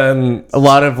Metuchen. And then a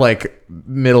lot of like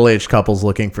middle-aged couples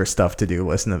looking for stuff to do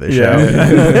listen to the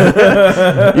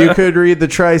show. Yeah. You could read the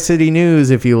Tri-City News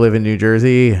if you live in New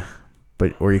Jersey.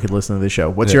 Or you could listen to the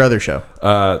show. What's your other show?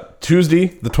 Tuesday,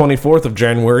 the 24th of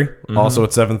January, also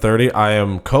at 7:30. I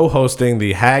am co-hosting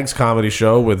the Hags Comedy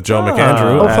Show with Joe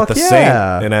McAndrew at the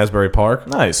Saint in Asbury Park.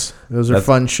 Nice. Those are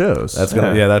fun shows. That's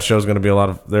gonna, that show's going to be a lot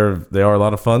of. They are a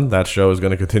lot of fun. That show is going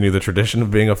to continue the tradition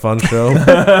of being a fun show.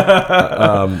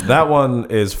 That one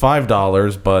is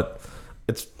 $5, but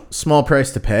it's small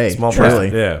price to pay. Small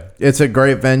price, yeah. It's a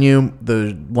great venue.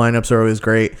 The lineups are always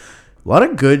great. A lot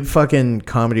of good fucking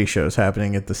comedy shows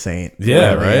happening at the Saint.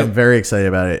 Yeah, right? I'm very excited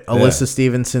about it. Alyssa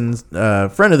Stevenson's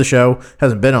friend of the show,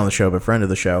 hasn't been on the show, but friend of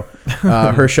the show.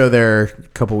 Her show there a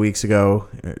couple weeks ago,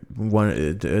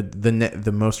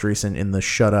 the most recent in the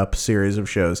Shut Up series of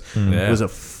shows, was a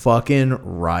fucking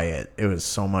riot. It was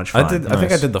so much fun. I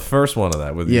think I did the first one of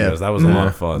that with you guys. That was a lot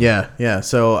of fun. Yeah.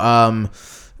 So,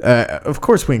 of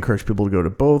course, we encourage people to go to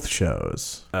both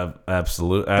shows.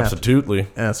 Absolutely.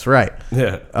 That's right.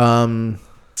 Yeah.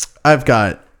 I've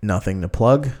got nothing to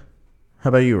plug. How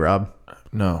about you, Rob?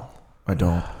 No, I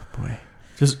don't. Boy,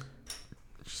 just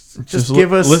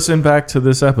give us. Listen back to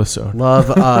this episode.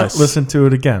 Love us. Listen to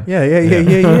it again.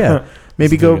 Yeah.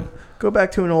 Maybe go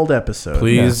back to an old episode.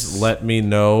 Please let me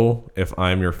know if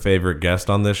I'm your favorite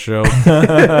guest on this show.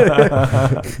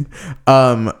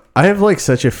 I have like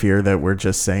such a fear that we're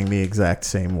just saying the exact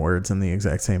same words in the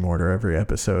exact same order every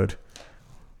episode.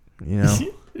 You know?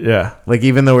 Yeah. Like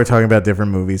even though we're talking about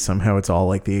different movies, somehow it's all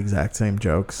like the exact same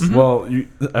jokes.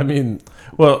 Mm-hmm.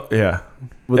 Well, yeah.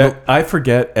 I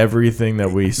forget everything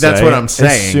that we say. That's what I'm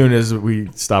saying. As soon as we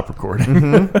stop recording.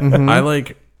 Mm-hmm. I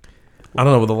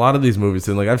don't know, with a lot of these movies,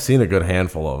 and like I've seen a good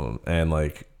handful of them, and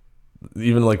like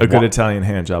even like a good Italian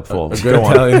hand job full. A good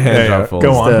Italian hand job full.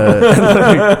 Go on.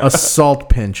 A salt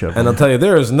pinch of them. And I'll tell you,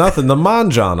 there is nothing to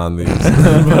manjan on these.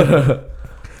 But,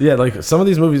 yeah, like some of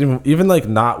these movies, even like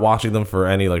not watching them for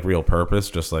any like real purpose,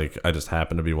 just like I just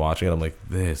happen to be watching it. I'm like,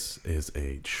 this is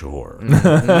a chore.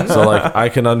 So like I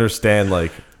can understand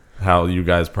like how you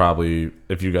guys probably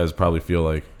feel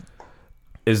like,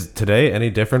 is today any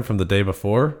different from the day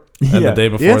before? And the day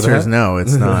before the answer is no,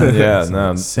 it's not.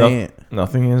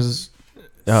 Nothing is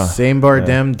same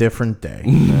Bardem, different day.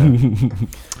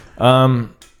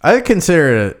 I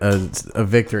consider it a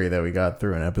victory that we got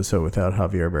through an episode without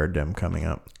Javier Bardem coming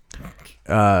up.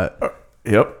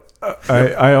 Yep.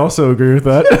 I also agree with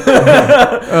that.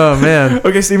 Oh man.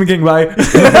 Okay, Stephen King, bye.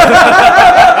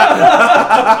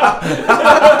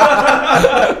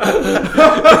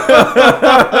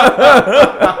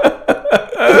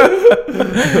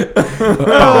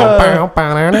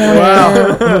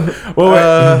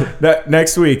 Well,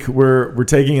 next week we're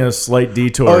taking a slight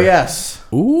detour. Oh yes.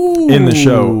 Ooh. In the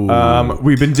show,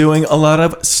 we've been doing a lot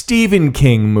of Stephen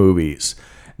King movies.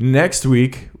 Next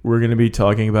week we're going to be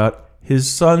talking about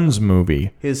his son's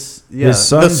movie. His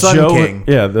son, the Son Joe, King.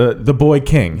 Yeah, the Boy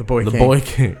King. The Boy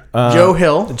King. Joe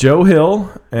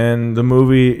Hill. And the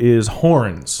movie is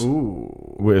Horns.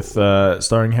 Ooh. With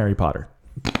starring Harry Potter.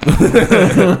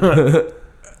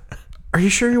 Are you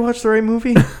sure you watched the right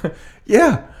movie?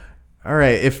 Yeah. All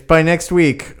right. If by next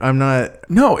week I'm not.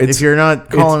 No, if you're not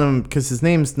calling him because his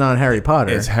name's not Harry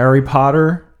Potter. It's Harry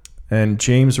Potter and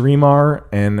James Remar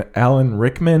and Alan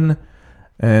Rickman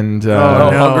and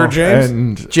Hunger James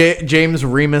and James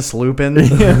Remus Lupin.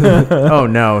 Oh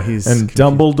no, he's and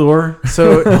Dumbledore.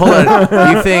 So hold on.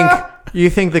 You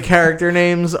think the character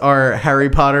names are Harry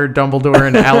Potter, Dumbledore,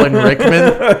 and Alan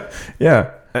Rickman?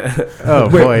 Yeah. Oh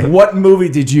Wait, boy! What movie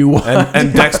did you watch?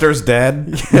 And Dexter's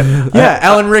dad? Yeah,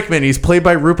 Alan Rickman. He's played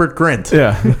by Rupert Grint.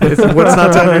 Yeah. What's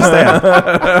not to understand?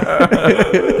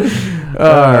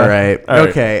 All right.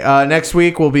 Okay. Next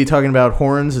week we'll be talking about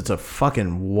Horns. It's a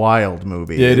fucking wild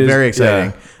movie. Yeah, it is very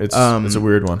exciting. Yeah, it's a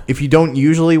weird one. If you don't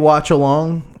usually watch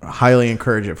along, highly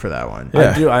encourage it for that one.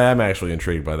 I do. I am actually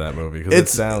intrigued by that movie because it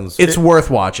sounds. It's worth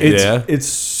watching. It's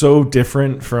so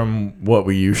different from what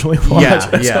we usually watch.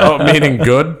 Yeah. Oh, meaning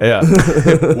good. Yeah.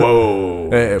 Whoa!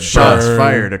 Hey, shots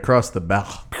fired across the bow.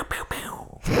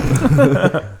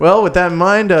 Well, with that in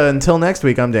mind, until next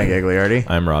week, I'm Dan Gagliardi.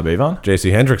 I'm Rob Avon.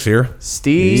 JC Hendricks here.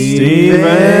 Stephen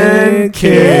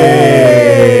King.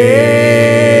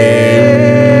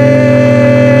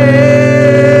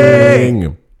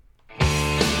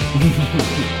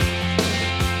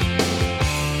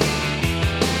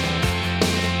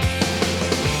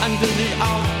 Under the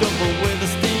October with the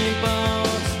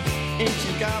steamboats,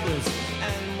 ancient goblins.